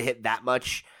be able to hit that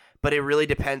much, but it really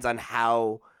depends on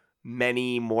how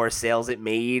many more sales it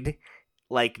made,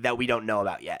 like, that we don't know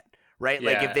about yet. Right?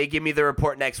 Yeah. Like, if they give me the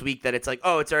report next week that it's like,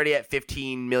 oh, it's already at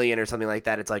 15 million or something like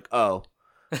that, it's like, oh,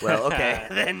 well, okay.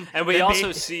 And we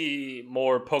also see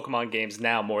more Pokemon games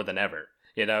now more than ever,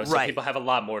 so right. People have a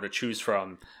lot more to choose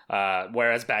from.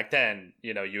 Whereas back then,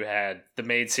 you had the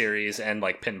main series and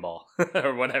like pinball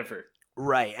or whatever.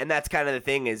 Right. And that's kind of the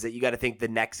thing, is that you got to think the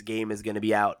next game is going to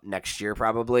be out next year,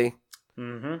 probably.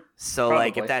 Mm-hmm. So probably.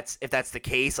 Like if that's the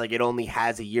case, like, it only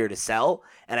has a year to sell,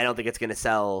 and I don't think it's going to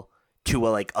sell to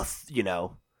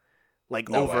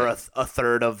over a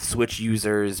third of Switch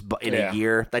users in a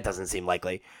year. That doesn't seem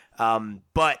likely.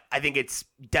 But I think it's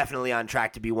definitely on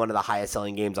track to be one of the highest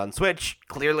selling games on Switch,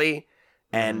 clearly.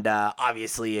 And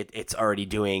obviously it's already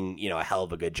doing, a hell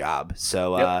of a good job.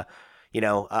 So, yep.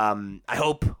 I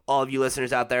hope all of you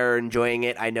listeners out there are enjoying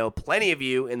it. I know plenty of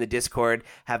you in the Discord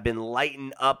have been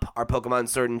lighting up our Pokemon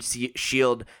Sword and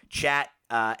Shield chat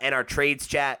and our trades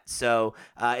chat. So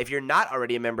if you're not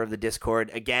already a member of the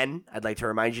Discord, again, I'd like to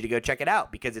remind you to go check it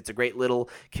out because it's a great little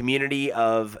community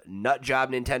of nut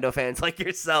job Nintendo fans like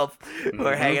yourself who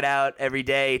are hanging out every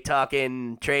day,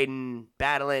 talking, trading,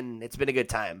 battling. It's been a good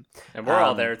time. And we're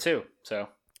all there too. So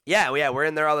yeah, we're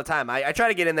in there all the time. I try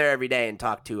to get in there every day and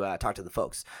talk to the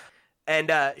folks.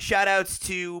 And shout outs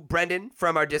to Brendan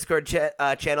from our Discord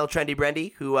channel, Trendy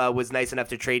Brendy, who was nice enough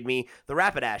to trade me the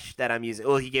Rapidash that I'm using.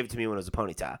 Well, he gave it to me when it was a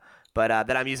Ponyta, but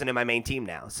that I'm using in my main team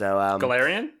now. So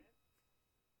Galarian?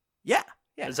 Yeah.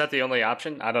 Is that the only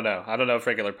option? I don't know. I don't know if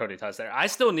regular Ponyta's there. I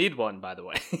still need one, by the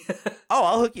way. Oh,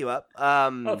 I'll hook you up.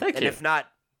 Thank you. And if not,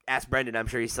 ask Brendan. I'm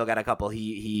sure he's still got a couple.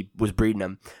 He was breeding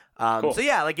them. Cool. So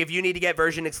yeah, like if you need to get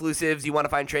version exclusives, you want to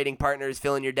find trading partners,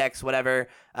 fill in your decks, whatever,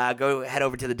 go head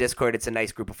over to the Discord. It's a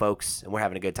nice group of folks, and we're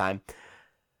having a good time.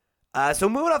 So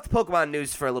moving off the Pokemon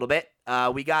news for a little bit,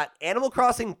 we got Animal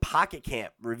Crossing Pocket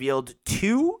Camp revealed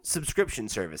 2 subscription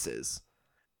services,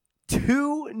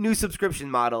 2 new subscription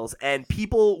models, and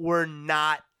people were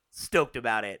not stoked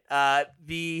about it.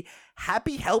 The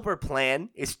Happy Helper plan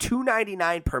is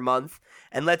 $2.99 per month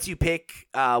and lets you pick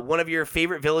one of your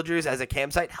favorite villagers as a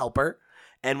campsite helper.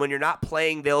 And when you're not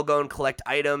playing, they'll go and collect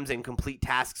items and complete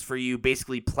tasks for you,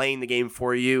 basically playing the game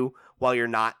for you while you're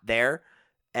not there.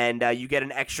 And you get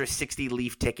an extra 60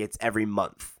 leaf tickets every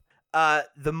month.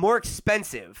 The more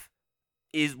expensive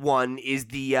is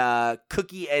the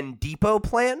Cookie and Depot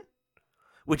plan,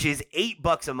 which is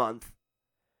 $8 a month.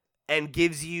 And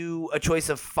gives you a choice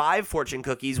of 5 fortune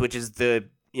cookies, which is the,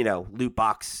 loot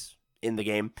box in the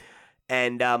game,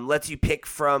 and lets you pick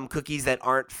from cookies that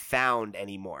aren't found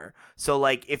anymore. So,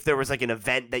 like, if there was, like, an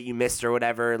event that you missed or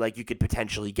whatever, like, you could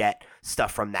potentially get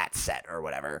stuff from that set or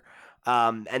whatever.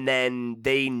 And then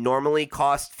they normally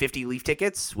cost 50 leaf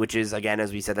tickets, which is, again,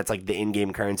 as we said, that's, like, the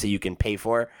in-game currency you can pay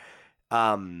for.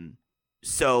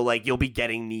 So, like, you'll be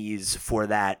getting these for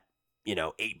that,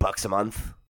 $8 a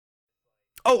month.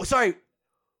 Oh, sorry.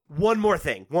 One more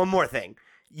thing.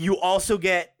 You also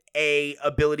get a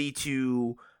ability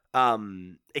to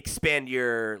expand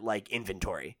your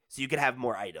inventory, so you can have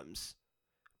more items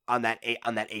on that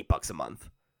 $8 a month.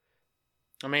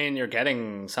 I mean, you're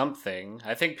getting something.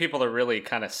 I think people are really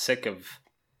kind of sick of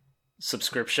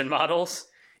subscription models.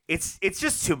 It's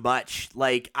just too much.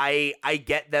 Like I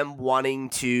get them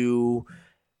wanting to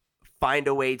find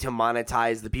a way to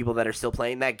monetize the people that are still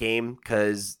playing that game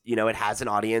because, it has an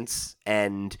audience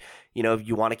and, if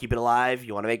you want to keep it alive,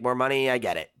 you want to make more money, I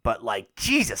get it. But,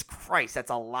 Jesus Christ,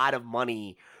 that's a lot of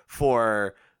money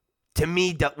to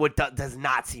me, what does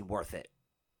not seem worth it.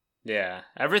 Yeah.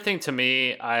 Everything to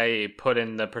me, I put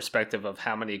in the perspective of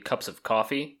how many cups of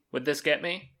coffee would this get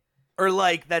me? Or,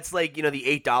 that's the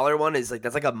 $8 one is,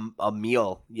 that's like a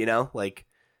meal,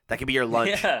 that could be your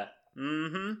lunch. Yeah.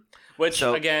 Mm-hmm. Which,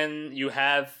 again, you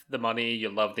have the money, you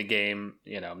love the game,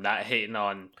 I'm not hating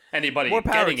on anybody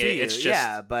getting it. It's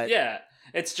just,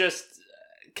 it's just,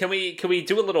 can we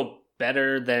do a little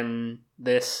better than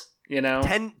this,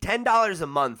 $10 a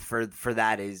month for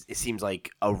that it seems like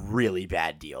a really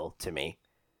bad deal to me.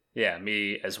 Yeah,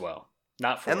 me as well.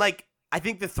 Not for. And, I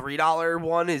think the $3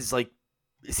 one is, it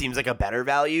seems like a better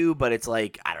value, but it's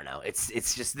I don't know.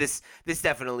 It's just this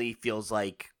definitely feels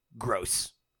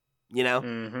gross.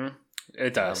 Mm-hmm.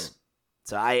 It does.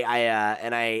 So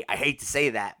I hate to say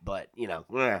that, but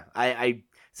I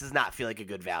this does not feel like a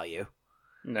good value.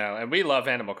 No, and we love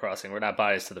Animal Crossing. We're not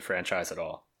biased to the franchise at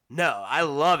all. No, I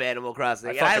love Animal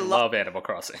Crossing. I love Animal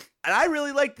Crossing. And I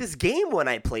really liked this game when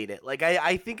I played it.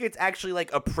 I think it's actually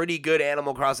a pretty good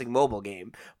Animal Crossing mobile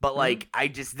game. But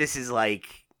this is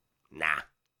nah.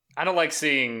 I don't like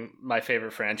seeing my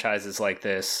favorite franchises like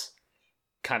this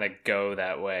kind of go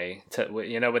that way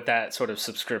with that sort of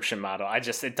subscription model.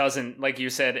 It doesn't, like you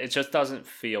said, it just doesn't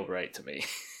feel right to me.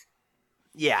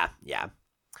 Yeah.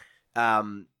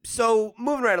 So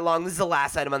moving right along, this is the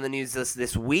last item on the news list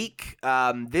this week.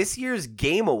 This year's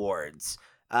Game Awards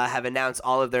have announced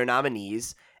all of their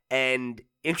nominees, and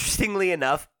interestingly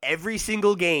enough, every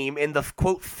single game in the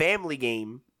quote family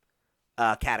game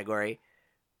category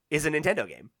is a Nintendo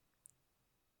game.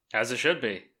 As it should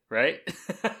be. Right?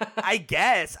 I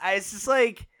guess. It's just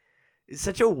it's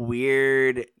such a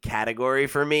weird category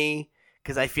for me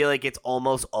because I feel like it's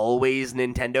almost always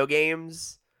Nintendo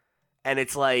games. And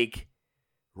it's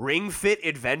Ring Fit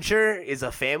Adventure is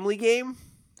a family game?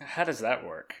 How does that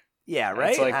work? Yeah,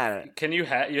 right? It's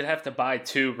you'd have to buy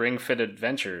 2 Ring Fit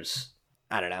Adventures.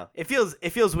 I don't know. It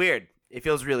feels weird. It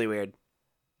feels really weird.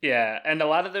 Yeah, and a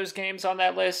lot of those games on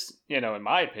that list, in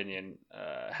my opinion,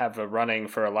 have a running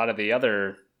for a lot of the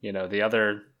other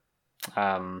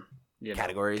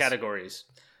categories.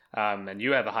 And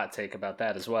you have a hot take about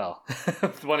that as well.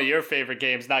 One of your favorite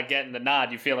games not getting the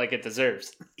nod you feel like it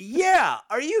deserves. Yeah,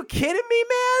 are you kidding me,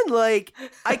 man? Like,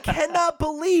 I cannot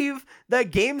believe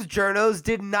that Games Journos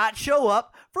did not show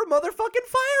up for motherfucking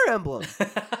Fire Emblem.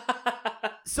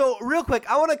 So, real quick,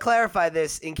 I want to clarify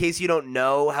this in case you don't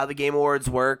know how the Game Awards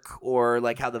work or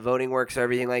like how the voting works or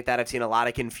everything like that. I've seen a lot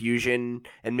of confusion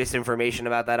and misinformation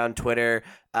about that on Twitter,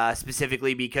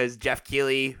 specifically because Jeff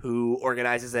Keighley, who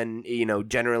organizes and,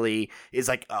 generally is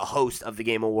like a host of the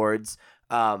Game Awards,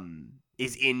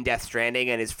 is in Death Stranding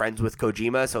and is friends with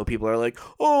Kojima. So people are like,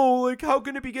 oh, like, how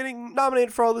can it be getting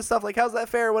nominated for all this stuff? Like, how's that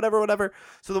fair? Whatever.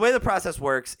 So the way the process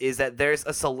works is that there's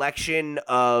a selection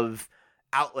of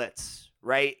outlets,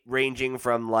 right? Ranging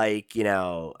from like,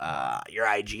 your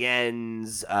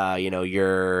IGNs,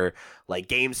 your like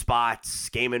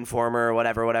GameSpots, Game Informer,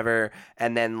 whatever.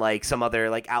 And then like some other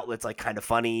like outlets like Kind of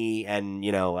Funny and,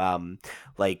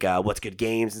 What's Good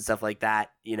Games and stuff like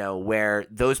that, where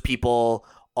those people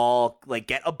all like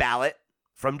get a ballot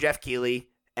from Jeff Keighley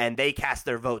and they cast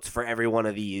their votes for every one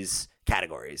of these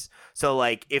categories. So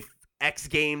like if X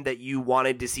game that you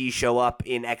wanted to see show up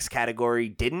in X category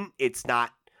didn't, it's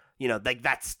not, like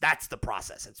that's the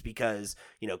process. It's because,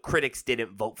 critics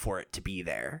didn't vote for it to be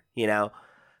there,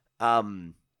 So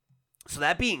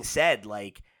that being said,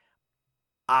 like,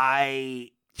 I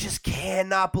just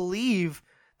cannot believe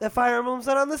that Fire Emblem's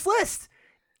not on this list.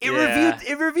 It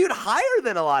reviewed higher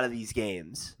than a lot of these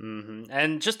games. Mm-hmm.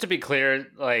 And just to be clear,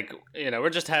 like, we're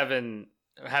just having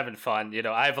fun.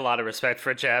 I have a lot of respect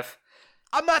for Jeff.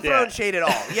 I'm not throwing shade at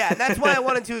all. Yeah, and that's why I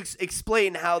wanted to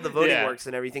explain how the voting works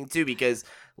and everything too, because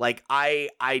like I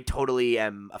totally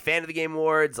am a fan of the Game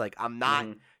Awards. Like I'm not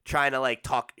trying to like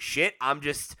talk shit. I'm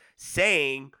just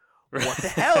saying, what the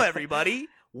hell, everybody?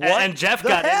 And Jeff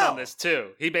got in on this too.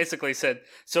 He basically said,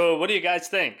 "So, what do you guys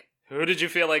think? Who did you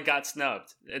feel like got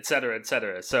snubbed, et cetera, et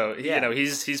cetera?" So,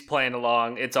 he's playing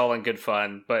along. It's all in good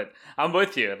fun. But I'm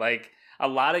with you. Like, a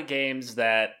lot of games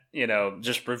that,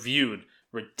 just reviewed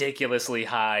ridiculously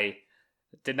high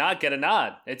did not get a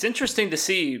nod. It's interesting to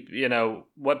see,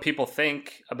 what people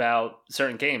think about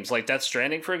certain games. Like Death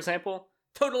Stranding, for example.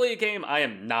 Totally a game I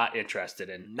am not interested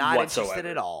in whatsoever. Interested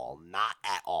at all. Not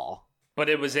at all. But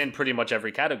it was in pretty much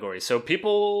every category. So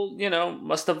people,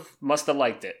 must have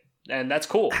liked it. And that's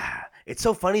cool. It's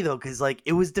so funny though, because like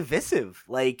it was divisive.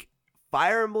 Like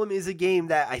Fire Emblem is a game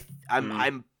that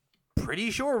I'm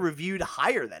pretty sure reviewed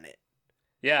higher than it.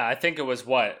 Yeah, I think it was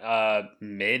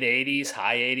mid 80s,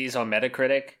 high 80s on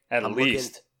Metacritic at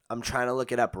least. I'm trying to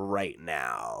look it up right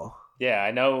now. Yeah,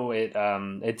 I know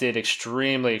it did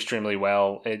extremely, extremely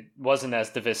well. It wasn't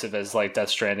as divisive as like Death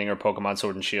Stranding or Pokemon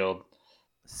Sword and Shield.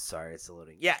 Sorry, it's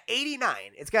loading. Yeah, 89.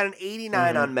 It's got an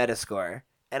 89 on Metascore.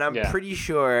 And I'm pretty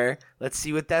sure, let's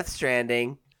see with Death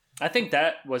Stranding. I think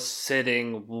that was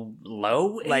sitting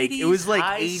low 80s, like it was like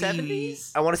high 80s.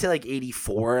 70s. I want to say like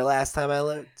 84 last time I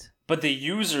looked. But the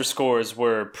user scores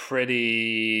were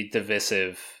pretty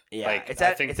divisive. Yeah, like it's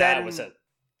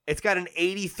got an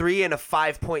 83 and a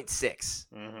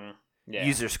 5.6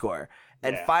 user score.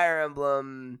 And Fire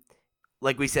Emblem,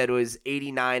 like we said, was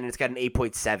 89 and it's got an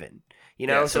 8.7.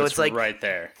 So it's like right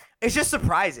there. It's just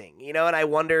surprising, and I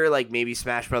wonder, like, maybe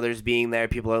Smash Brothers being there,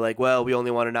 people are like, well, we only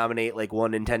want to nominate, like,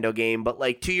 one Nintendo game, but,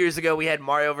 like, 2 years ago we had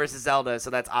Mario vs. Zelda, so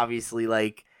that's obviously,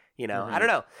 like, I don't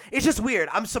know. It's just weird.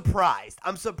 I'm surprised,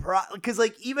 because,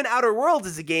 like, even Outer Worlds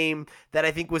is a game that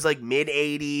I think was, like,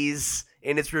 mid-80s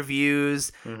in its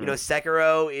reviews.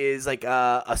 Sekiro is, like,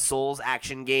 a Souls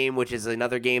action game, which is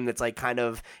another game that's, like, kind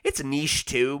of, it's niche,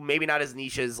 too. Maybe not as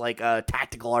niche as, like, a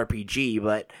tactical RPG,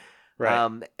 but...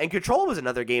 Right. And Control was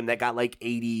another game that got like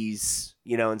 80s,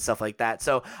 and stuff like that.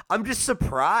 So I'm just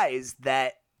surprised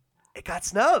that it got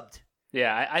snubbed.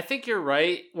 Yeah, I think you're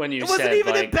right when you said it wasn't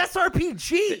even in Best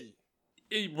RPG.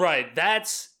 Right,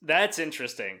 that's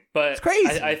interesting. But it's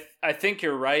crazy. I think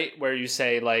you're right where you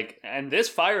say like, and this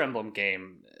Fire Emblem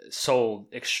game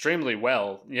sold extremely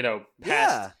well.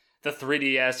 Past the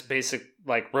 3DS basic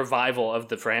like revival of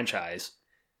the franchise,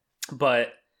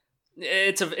 but.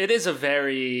 It is a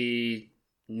very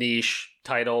niche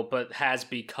title, but has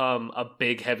become a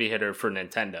big heavy hitter for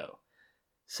Nintendo.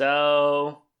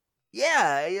 So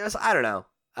yeah, I don't know.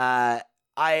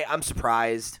 I'm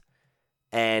surprised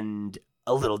and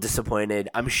a little disappointed.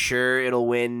 I'm sure it'll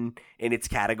win in its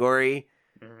category,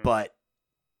 but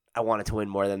I want it to win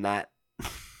more than that.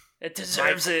 It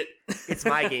deserves it. It's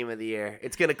my game of the year.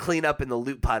 It's gonna clean up in the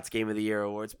Loot Pots Game of the Year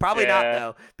awards. Probably not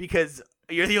though, because.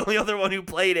 You're the only other one who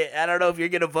played it. I don't know if you're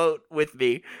gonna vote with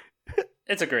me.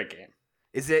 It's a great game.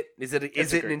 Is it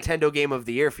Nintendo Game of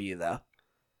the Year for you though?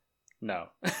 No.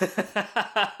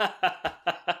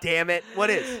 Damn it. What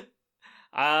is?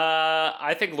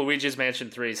 I think Luigi's Mansion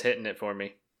 3 is hitting it for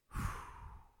me.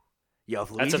 Yo,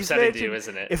 that's upsetting to you,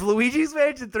 isn't it? If Luigi's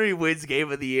Mansion 3 wins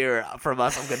Game of the Year from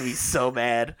us, I'm going to be so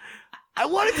mad. I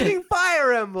want it to be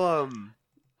Fire Emblem.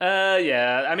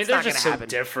 Yeah. I mean, they're just so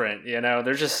different, you know?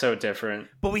 They're just so different.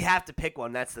 But we have to pick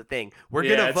one. That's the thing. We're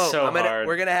going to vote. So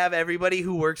we're going to have everybody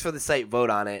who works for the site vote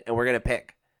on it, and we're going to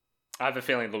pick. I have a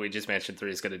feeling Luigi's Mansion 3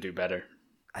 is going to do better.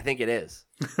 I think it is.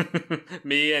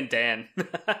 Me and Dan.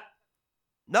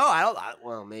 No, I don't.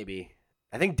 Well, maybe.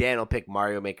 I think Dan will pick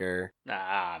Mario Maker.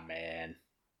 Ah, man.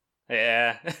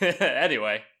 Yeah.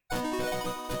 Anyway.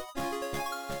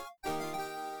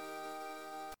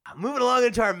 Moving along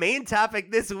into our main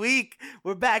topic this week,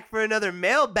 we're back for another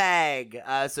mailbag.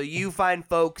 So you fine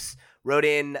folks wrote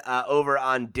in over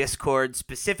on Discord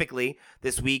specifically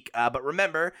this week. But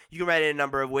remember, you can write in a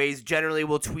number of ways. Generally,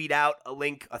 we'll tweet out a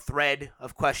link, a thread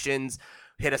of questions.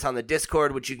 Hit us on the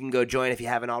Discord, which you can go join if you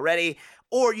haven't already.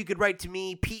 Or you could write to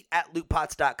me,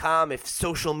 pete@lootpots.com, if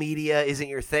social media isn't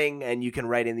your thing, and you can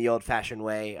write in the old-fashioned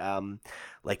way,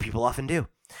 like people often do.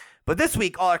 But this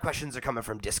week, all our questions are coming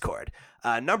from Discord.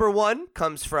 Number one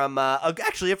comes from,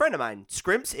 actually, a friend of mine,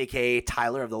 Scrimps, a.k.a.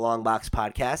 Tyler of the Long Box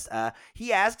Podcast.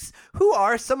 He asks, who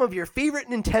are some of your favorite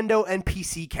Nintendo and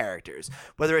PC characters?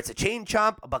 Whether it's a Chain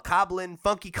Chomp, a Bokoblin,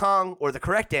 Funky Kong, or the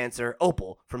correct answer,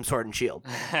 Opal from Sword and Shield.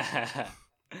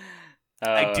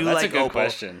 I do like Opal.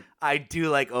 Question. I do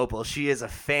like Opal. She is a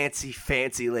fancy,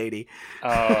 fancy lady.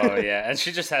 Oh, yeah. And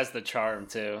she just has the charm,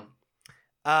 too.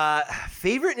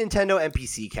 Favorite Nintendo and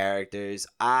PC characters?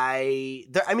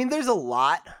 There's a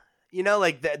lot. You know,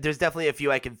 like, there's definitely a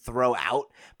few I can throw out,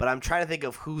 but I'm trying to think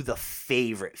of who the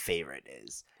favorite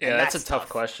is. Yeah, that's a tough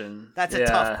question. That's a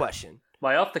tough question.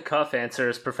 My off-the-cuff answer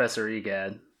is Professor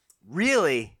Egad.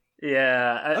 Really?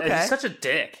 Yeah. Okay. He's such a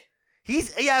dick.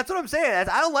 That's what I'm saying.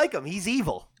 I don't like him. He's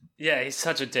evil. Yeah, he's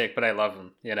such a dick, but I love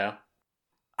him, you know?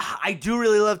 I do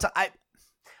really love I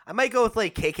might go with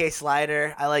like KK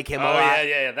Slider. I like him a lot. Oh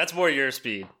yeah. That's more your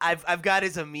speed. I've got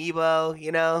his amiibo,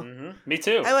 you know. Mm-hmm. Me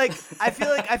too. I feel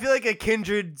like a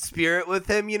kindred spirit with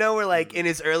him, you know, where like in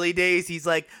his early days he's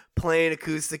like playing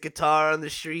acoustic guitar on the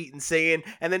street and singing,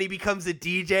 and then he becomes a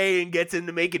DJ and gets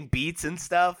into making beats and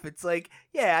stuff. It's like,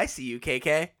 yeah, I see you,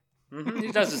 KK. Mm-hmm.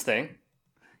 He does his thing.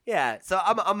 Yeah, so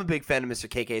I'm a big fan of Mr.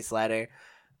 KK Slider.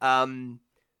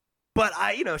 But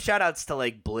shout outs to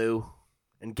like Blue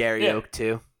and Gary Oak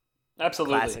too.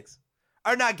 Absolutely. Classics.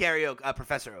 Or not Gary Oak,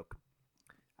 Professor Oak.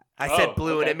 I said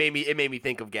Blue, okay. And it made me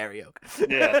think of Gary Oak.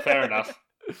 Yeah, fair enough.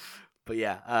 But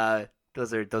yeah,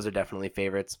 those are definitely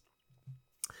favorites.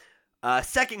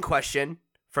 Second question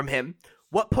from him: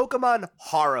 what Pokemon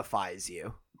horrifies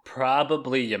you?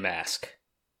 Probably Yamask.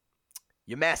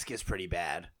 Yamask is pretty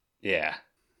bad. Yeah.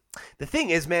 The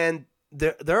thing is, man,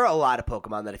 there are a lot of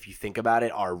Pokemon that, if you think about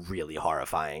it, are really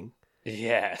horrifying.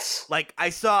 Yes. Like I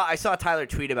saw Tyler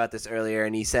tweet about this earlier,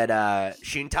 and he said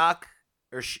Shintak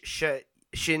or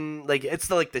Shin, like it's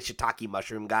the shiitake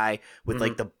mushroom guy with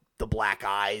like the black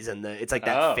eyes and it's like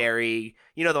that fairy.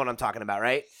 You know the one I'm talking about,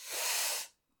 right?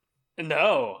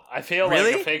 No, I feel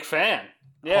like a fake fan.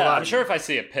 Yeah, I'm sure if I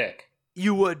see a pic,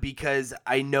 you would, because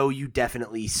I know you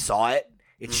definitely saw it.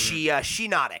 It's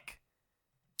Shiinotic.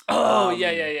 Oh yeah.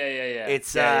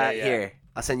 It's here.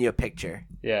 I'll send you a picture.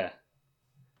 Yeah.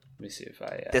 Let me see if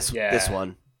I... This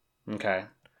one. Okay.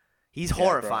 He's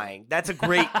horrifying. Bro. That's a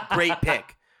great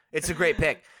pick. It's a great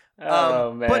pick.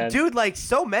 Oh, man. But, dude, like,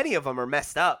 so many of them are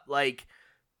messed up. Like,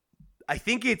 I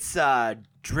think it's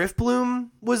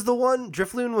Drifloon was the one.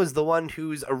 Drifloon was the one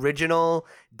whose original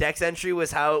dex entry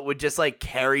was how it would just, like,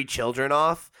 carry children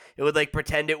off. It would, like,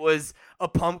 pretend it was a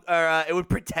pump... Or it would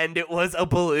pretend it was a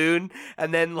balloon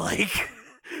and then, like,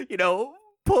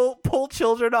 pull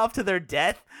children off to their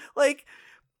death. Like...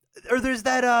 Or there's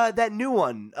that new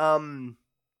one, Hattney,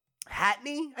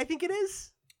 I think it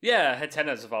is. Yeah,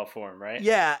 Hatena's evolved form, right?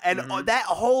 Yeah, and that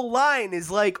whole line is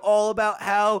like all about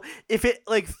how if it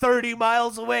like 30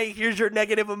 miles away, here's your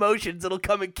negative emotions, it'll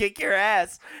come and kick your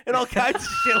ass, and all kinds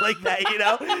of shit like that, you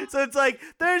know? So it's like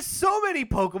there's so many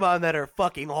Pokemon that are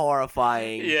fucking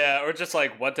horrifying. Yeah, or just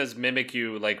like, what does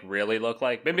Mimikyu like really look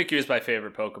like? Mimikyu is my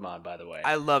favorite Pokemon, by the way.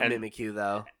 I love Mimikyu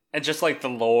though. And just like the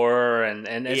lore and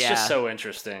it's just so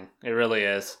interesting. It really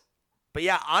is. But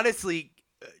yeah, honestly,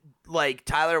 like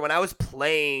Tyler, when I was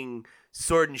playing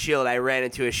Sword and Shield, I ran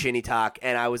into a Shiinotic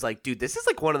and I was like, dude, this is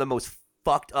like one of the most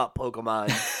fucked up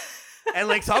Pokemon. And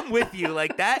like, so I'm with you.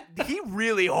 Like that, he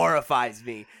really horrifies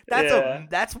me.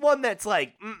 That's one that's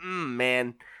like,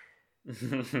 man.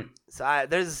 So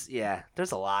there's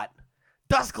a lot.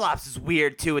 Dusclops is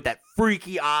weird too with that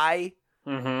freaky eye.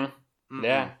 Mm-hmm. Mm-mm.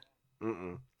 Yeah.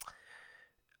 Mm-mm.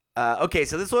 Okay,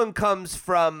 so this one comes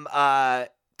from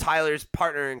Tyler's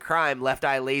partner in crime, Left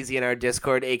Eye Lazy, in our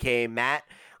Discord, aka Matt,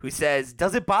 who says,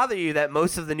 "Does it bother you that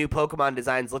most of the new Pokemon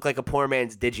designs look like a poor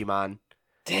man's Digimon?"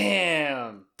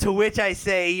 Damn. To which I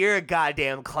say, "You're a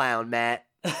goddamn clown, Matt."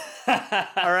 All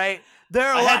right,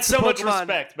 I had so much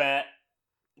respect, Matt.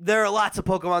 There are lots of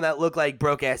Pokemon that look like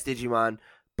broke-ass Digimon,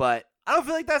 but I don't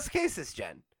feel like that's the case this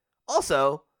gen.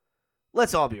 Also,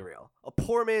 let's all be real. A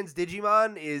poor man's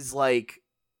Digimon is like...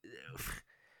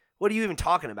 What are you even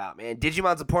talking about, man?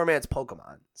 Digimon's a poor man's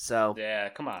Pokemon. So yeah,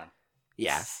 come on.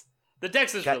 Yeah. The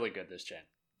Dex is really good this gen.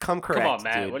 Come correct, Come on,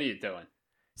 Matt. dude. What are you doing?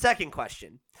 Second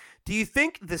question. Do you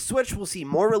think the Switch will see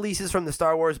more releases from the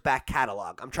Star Wars back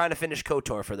catalog? I'm trying to finish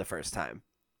KOTOR for the first time.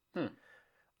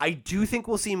 I do think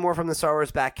we'll see more from the Star Wars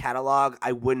back catalog.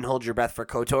 I wouldn't hold your breath for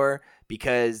KOTOR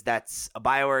because that's a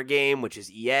BioWare game, which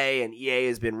is EA, and EA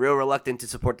has been real reluctant to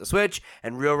support the Switch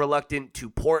and real reluctant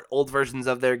to port old versions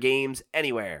of their games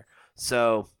anywhere.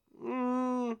 So,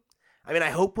 I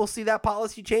hope we'll see that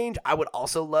policy change. I would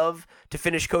also love to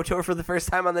finish KOTOR for the first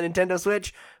time on the Nintendo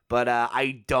Switch, but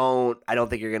I don't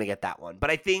think you're going to get that one. But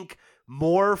I think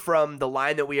more from the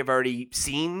line that we have already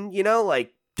seen,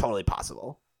 totally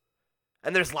possible.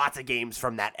 And there's lots of games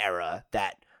from that era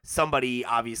that somebody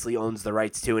obviously owns the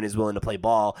rights to and is willing to play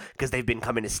ball because they've been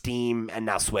coming to Steam and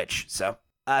now Switch. So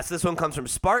this one comes from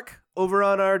Spark over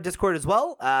on our Discord as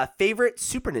well. Favorite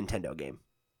Super Nintendo game?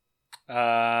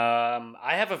 I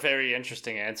have a very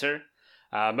interesting answer.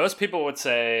 Most people would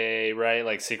say, right,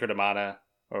 like Secret of Mana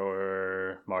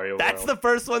or Mario That's World. The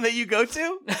first one that you go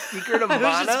to? Secret of Mana?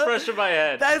 It's just fresh in my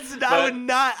head.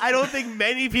 I don't think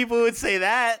many people would say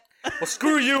that. Well,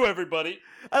 screw you, everybody.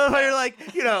 I love how you're like,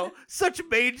 such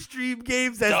mainstream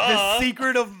games as The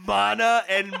Secret of Mana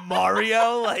and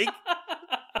Mario. Like,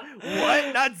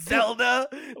 what? Not Zelda?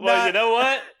 Well, you know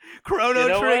what?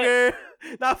 Chrono Trigger?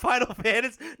 What? Not Final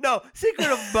Fantasy? No,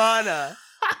 Secret of Mana.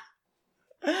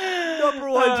 Number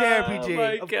one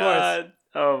JRPG, of course.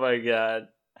 Oh my god.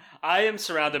 I am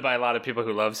surrounded by a lot of people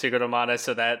who love Secret of Mana,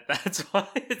 so that's why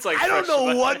it's like... I don't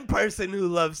know one person who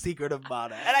loves Secret of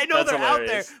Mana. And I know they're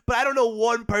hilarious. Out there, but I don't know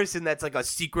one person that's like a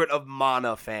Secret of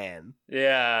Mana fan.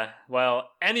 Yeah, well,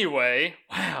 anyway,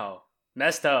 wow,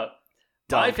 messed up.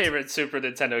 Dumped. My favorite Super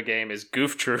Nintendo game is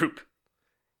Goof Troop.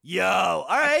 Yo, all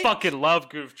right. I fucking love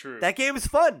Goof Troop. That game is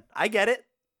fun. I get it.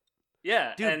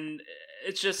 Yeah, dude. And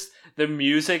it's just, the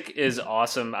music is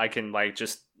awesome. I can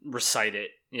just recite it.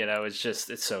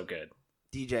 It's so good.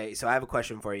 DJ, so I have a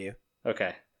question for you.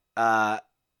 Okay.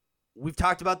 We've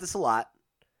talked about this a lot.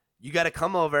 You got to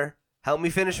come over, help me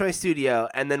finish my studio,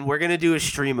 and then we're going to do a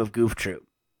stream of Goof Troop.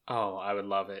 Oh, I would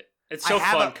love it. It's so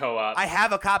fun co-op. I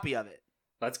have a copy of it.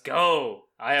 Let's go.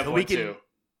 I have one too.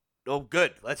 Oh,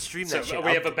 good. Let's stream that shit.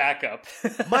 We have a backup.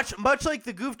 much like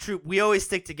the Goof Troop, we always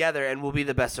stick together and we'll be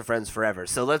the best of friends forever.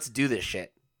 So let's do this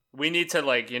shit. We need to,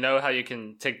 how you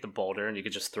can take the boulder and you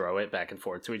can just throw it back and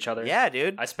forth to each other? Yeah,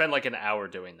 dude. I spent an hour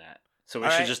doing that. So we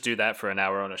should just do that for an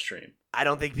hour on a stream. I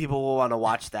don't think people will want to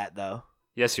watch that, though.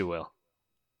 Yes, you will.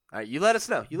 All right, you let us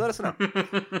know.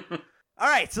 All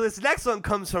right, so this next one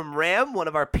comes from Ram, one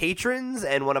of our patrons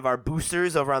and one of our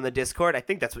boosters over on the Discord. I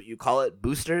think that's what you call it,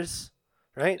 boosters,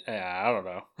 right? Yeah, I don't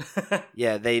know.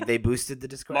 Yeah, they boosted the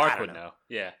Discord. Mark would know.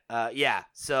 Yeah. Yeah.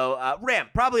 So Ram,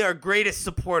 probably our greatest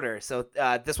supporter. So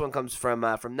this one comes from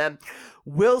them.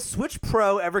 Will Switch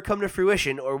Pro ever come to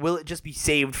fruition, or will it just be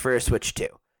saved for a Switch 2?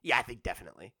 Yeah, I think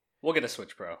definitely. We'll get a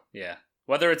Switch Pro. Yeah.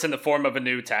 Whether it's in the form of a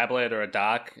new tablet or a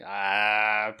dock,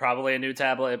 probably a new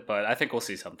tablet, but I think we'll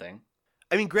see something.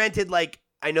 I mean, granted,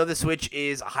 I know the Switch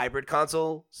is a hybrid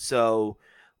console, so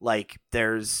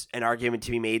there's an argument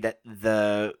to be made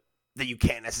that you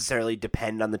can't necessarily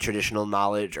depend on the traditional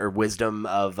knowledge or wisdom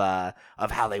of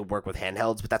how they work with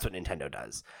handhelds, but that's what Nintendo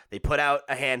does. They put out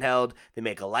a handheld, they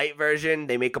make a light version,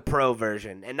 they make a pro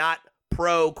version, and not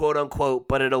pro, quote unquote,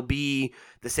 but it'll be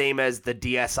the same as the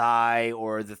DSi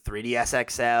or the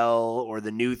 3DS XL or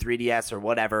the new 3DS or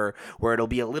whatever, where it'll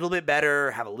be a little bit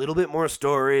better, have a little bit more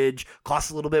storage,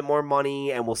 cost a little bit more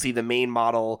money, and we'll see the main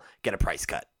model get a price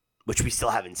cut, which we still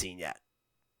haven't seen yet.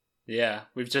 Yeah,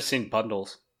 we've just seen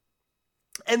bundles.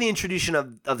 And the introduction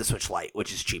of the Switch Lite,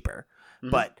 which is cheaper.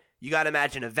 Mm-hmm. But you got to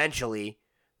imagine eventually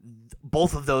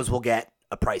both of those will get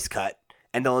a price cut,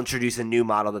 and they'll introduce a new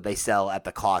model that they sell at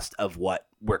the cost of what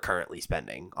we're currently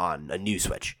spending on a new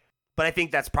Switch. But I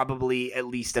think that's probably at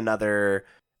least another...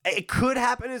 It could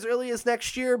happen as early as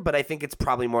next year, but I think it's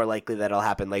probably more likely that it'll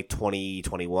happen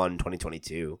 2021,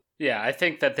 2022. Yeah, I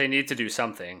think that they need to do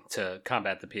something to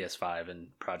combat the PS5 and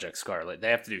Project Scarlet.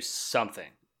 They have to do something.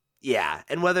 Yeah,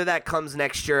 and whether that comes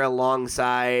next year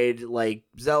alongside like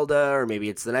Zelda, or maybe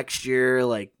it's the next year,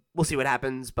 like we'll see what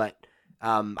happens. But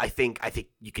I think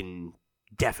you can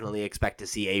definitely expect to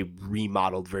see a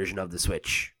remodeled version of the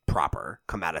Switch proper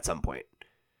come out at some point.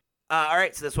 All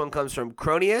right, so this one comes from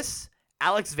Cronius.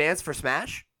 Alex Vance for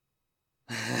Smash?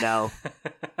 No.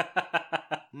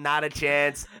 Not a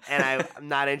chance, and I'm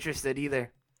not interested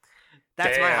either.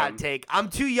 That's my hot take. I'm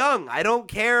too young. I don't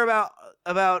care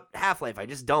about Half-Life. I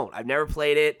just don't. I've never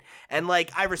played it, and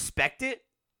like I respect it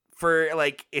for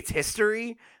like its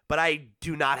history, but I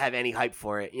do not have any hype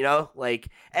for it, you know? Like,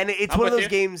 and it's one of those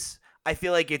games I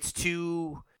feel like it's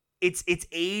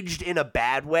aged in a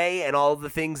bad way, and all the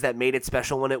things that made it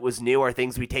special when it was new are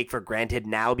things we take for granted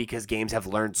now because games have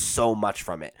learned so much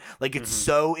from it. Like, it's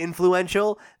so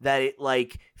influential that it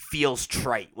like feels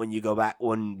trite when you go back,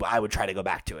 when I would try to go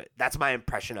back to it. That's my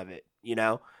impression of it, you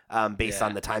know, based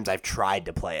on the times I've tried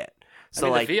to play it. So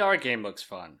like, the VR game looks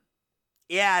fun.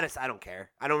 Yeah, I don't care.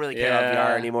 I don't really care about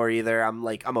VR anymore either.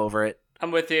 I'm over it.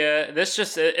 I'm with you. This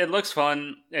just, it looks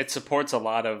fun. It supports a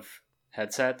lot of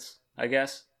headsets, I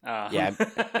guess. But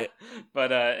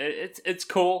it's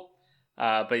cool.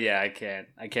 But yeah, I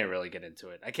can't really get into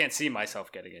it. I can't see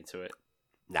myself getting into it.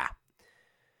 Nah.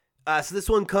 So this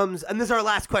one comes, and this is our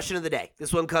last question of the day.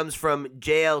 This one comes from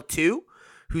JL2,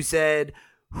 who said,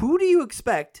 "Who do you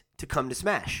expect to come to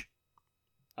Smash?"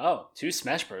 Oh, 2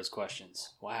 Smash Bros.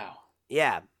 Questions. Wow.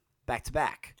 Yeah, back to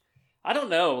back. I don't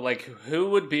know, like, who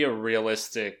would be a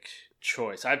realistic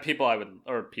choice? I have people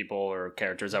or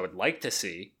characters I would like to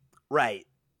see. Right.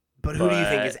 But who do you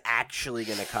think is actually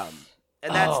going to come?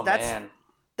 And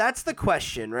that's the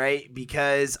question, right?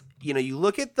 Because, you know, you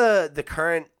look at the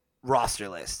current roster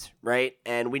list, right?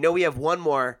 And we know we have one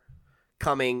more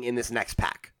coming in this next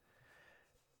pack.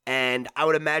 And I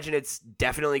would imagine it's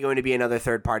definitely going to be another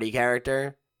third-party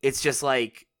character. It's just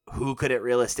like, who could it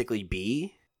realistically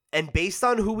be? And based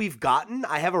on who we've gotten,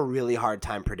 I have a really hard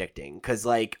time predicting. Because,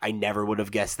 like, I never would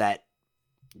have guessed that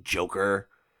Joker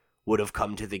would have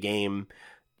come to the game.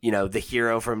 You know, the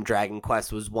hero from Dragon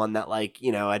Quest was one that, like,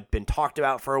 you know, had been talked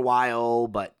about for a while,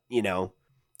 but, you know,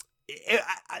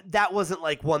 that wasn't,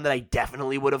 like, one that I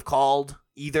definitely would have called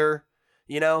either,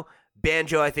 you know?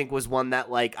 Banjo, I think, was one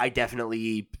that, like, I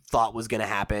definitely thought was going to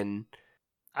happen.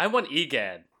 I want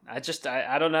EGAD.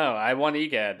 I don't know. I want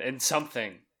EGAD and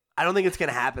something. I don't think it's going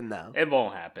to happen, though. It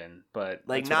won't happen, but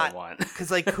like, that's what I want.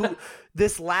 Because, like,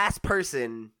 this last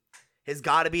person has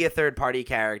got to be a third-party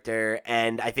character,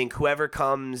 and I think whoever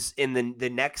comes in the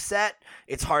next set,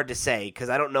 it's hard to say, because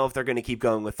I don't know if they're going to keep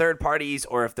going with third parties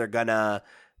or if they're going to,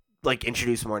 like,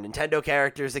 introduce more Nintendo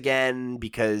characters again,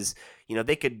 because, you know,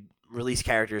 they could release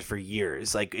characters for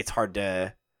years. Like, it's hard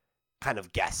to kind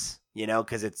of guess, you know,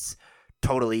 because it's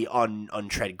totally on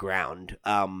untread ground.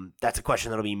 That's a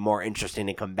question that'll be more interesting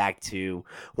to come back to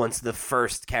once the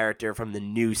first character from the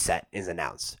new set is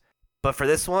announced. But for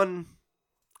this one,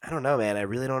 I don't know, man. I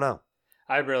really don't know.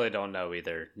 I really don't know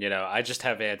either. You know, I just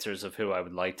have answers of who I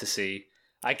would like to see.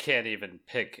 I can't even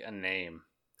pick a name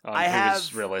on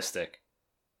who's realistic.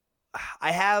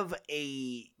 I have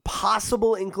a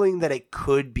possible inkling that it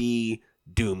could be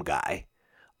Doom Guy.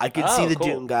 I could see the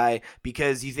Doom Guy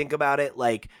because you think about it,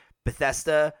 like,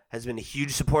 Bethesda has been a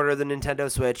huge supporter of the Nintendo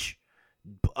Switch.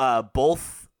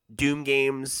 Both Doom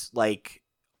games, like,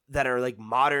 that are like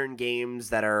modern games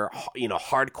that are, you know,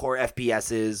 hardcore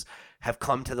FPSs have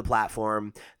come to the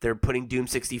platform. They're putting Doom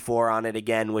 64 on it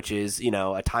again, which is, you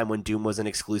know, a time when Doom was an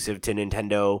exclusive to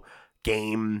Nintendo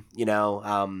game, you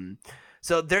know.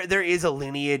 So there is a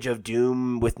lineage of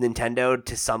Doom with Nintendo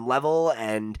to some level,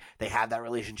 and they have that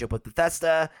relationship with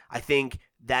Bethesda. I think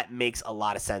that makes a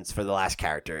lot of sense for the last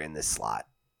character in this slot.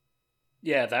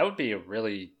 Yeah, that would be a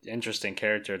really interesting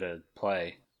character to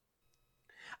play.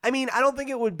 I mean, I don't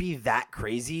think it would be that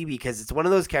crazy because it's one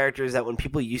of those characters that when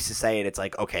people used to say it, it's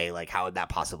like, okay, like, how would that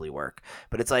possibly work?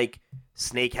 But it's like,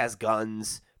 Snake has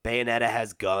guns, Bayonetta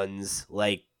has guns,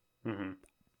 like,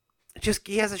 just,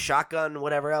 he has a shotgun,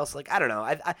 whatever else. Like, I don't know.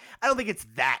 I don't think it's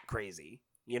that crazy,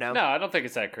 you know? No, I don't think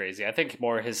it's that crazy. I think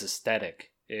more his aesthetic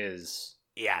is...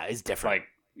 Yeah, is different. Like,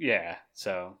 yeah,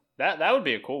 so that would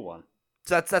be a cool one.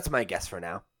 So that's my guess for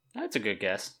now. That's a good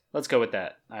guess. Let's go with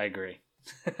that. I agree.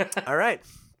 All right.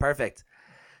 Perfect.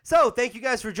 So, thank you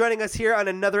guys for joining us here on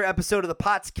another episode of the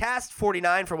Pots Cast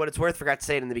 49, for what it's worth. Forgot to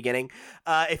say it in the beginning.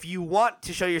 If you want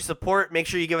to show your support, make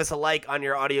sure you give us a like on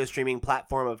your audio streaming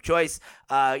platform of choice.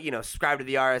 You know, subscribe to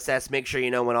the RSS. Make sure you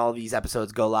know when all these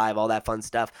episodes go live, all that fun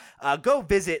stuff. Go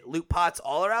visit Loot Pots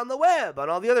all around the web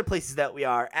on all the other places that we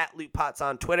are, at Loot Pots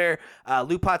on Twitter,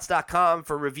 lootpots.com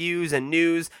for reviews and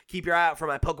news. Keep your eye out for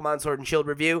my Pokemon Sword and Shield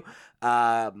review.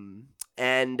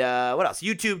 And what else?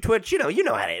 YouTube, Twitch, you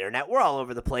know how to internet. We're all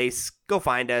over the place. Go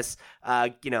find us.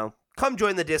 Come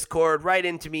join the Discord. Write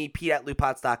into me,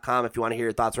 pete@lootpots.com if you want to hear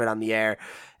your thoughts right on the air.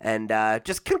 And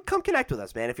just come connect with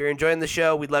us, man. If you're enjoying the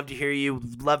show, we'd love to hear you.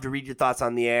 We'd love to read your thoughts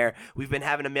on the air. We've been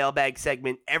having a mailbag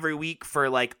segment every week for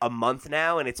like a month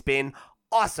now, and it's been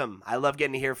awesome. I love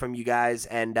getting to hear from you guys.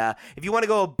 And if you want to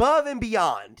go above and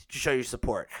beyond to show your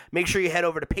support, make sure you head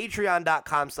over to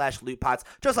patreon.com/lootpots,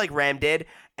 just like Ram did,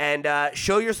 and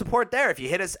show your support there. If you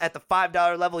hit us at the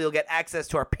 $5 level, you'll get access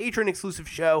to our patron exclusive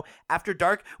show After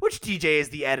Dark, which TJ is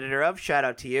the editor of. Shout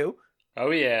out to you.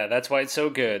 Oh yeah, that's why it's so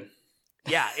good.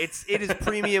 Yeah, it is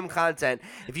premium content.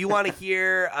 If you want to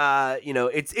hear,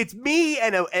 it's me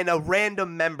and a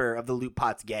random member of the Loot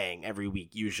Pots gang every week.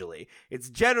 Usually,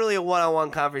 it's generally a one-on-one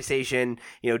conversation.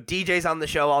 DJ's on the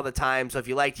show all the time, so if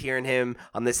you liked hearing him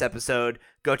on this episode,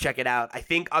 go check it out. I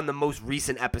think on the most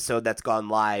recent episode that's gone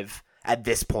live at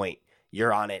this point,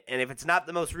 you're on it, and if it's not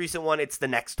the most recent one, it's the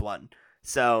next one.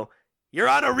 So you're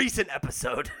on a recent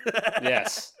episode.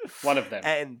 Yes, one of them,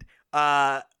 and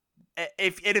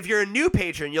if you're a new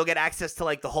patron, you'll get access to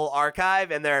like the whole archive,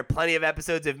 and there are plenty of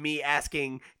episodes of me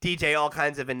asking DJ all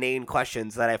kinds of inane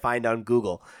questions that I find on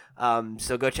Google.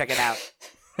 So go check it out.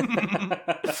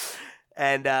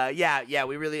 And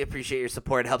we really appreciate your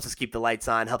support. It helps us keep the lights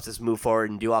on, helps us move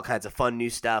forward and do all kinds of fun new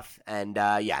stuff. And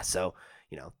so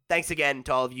thanks again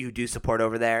to all of you who do support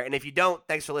over there. And if you don't,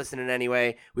 thanks for listening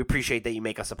anyway. We appreciate that you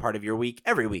make us a part of your week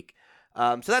every week.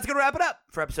 So that's going to wrap it up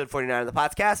for episode 49 of the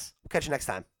podcast. We'll catch you next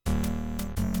time.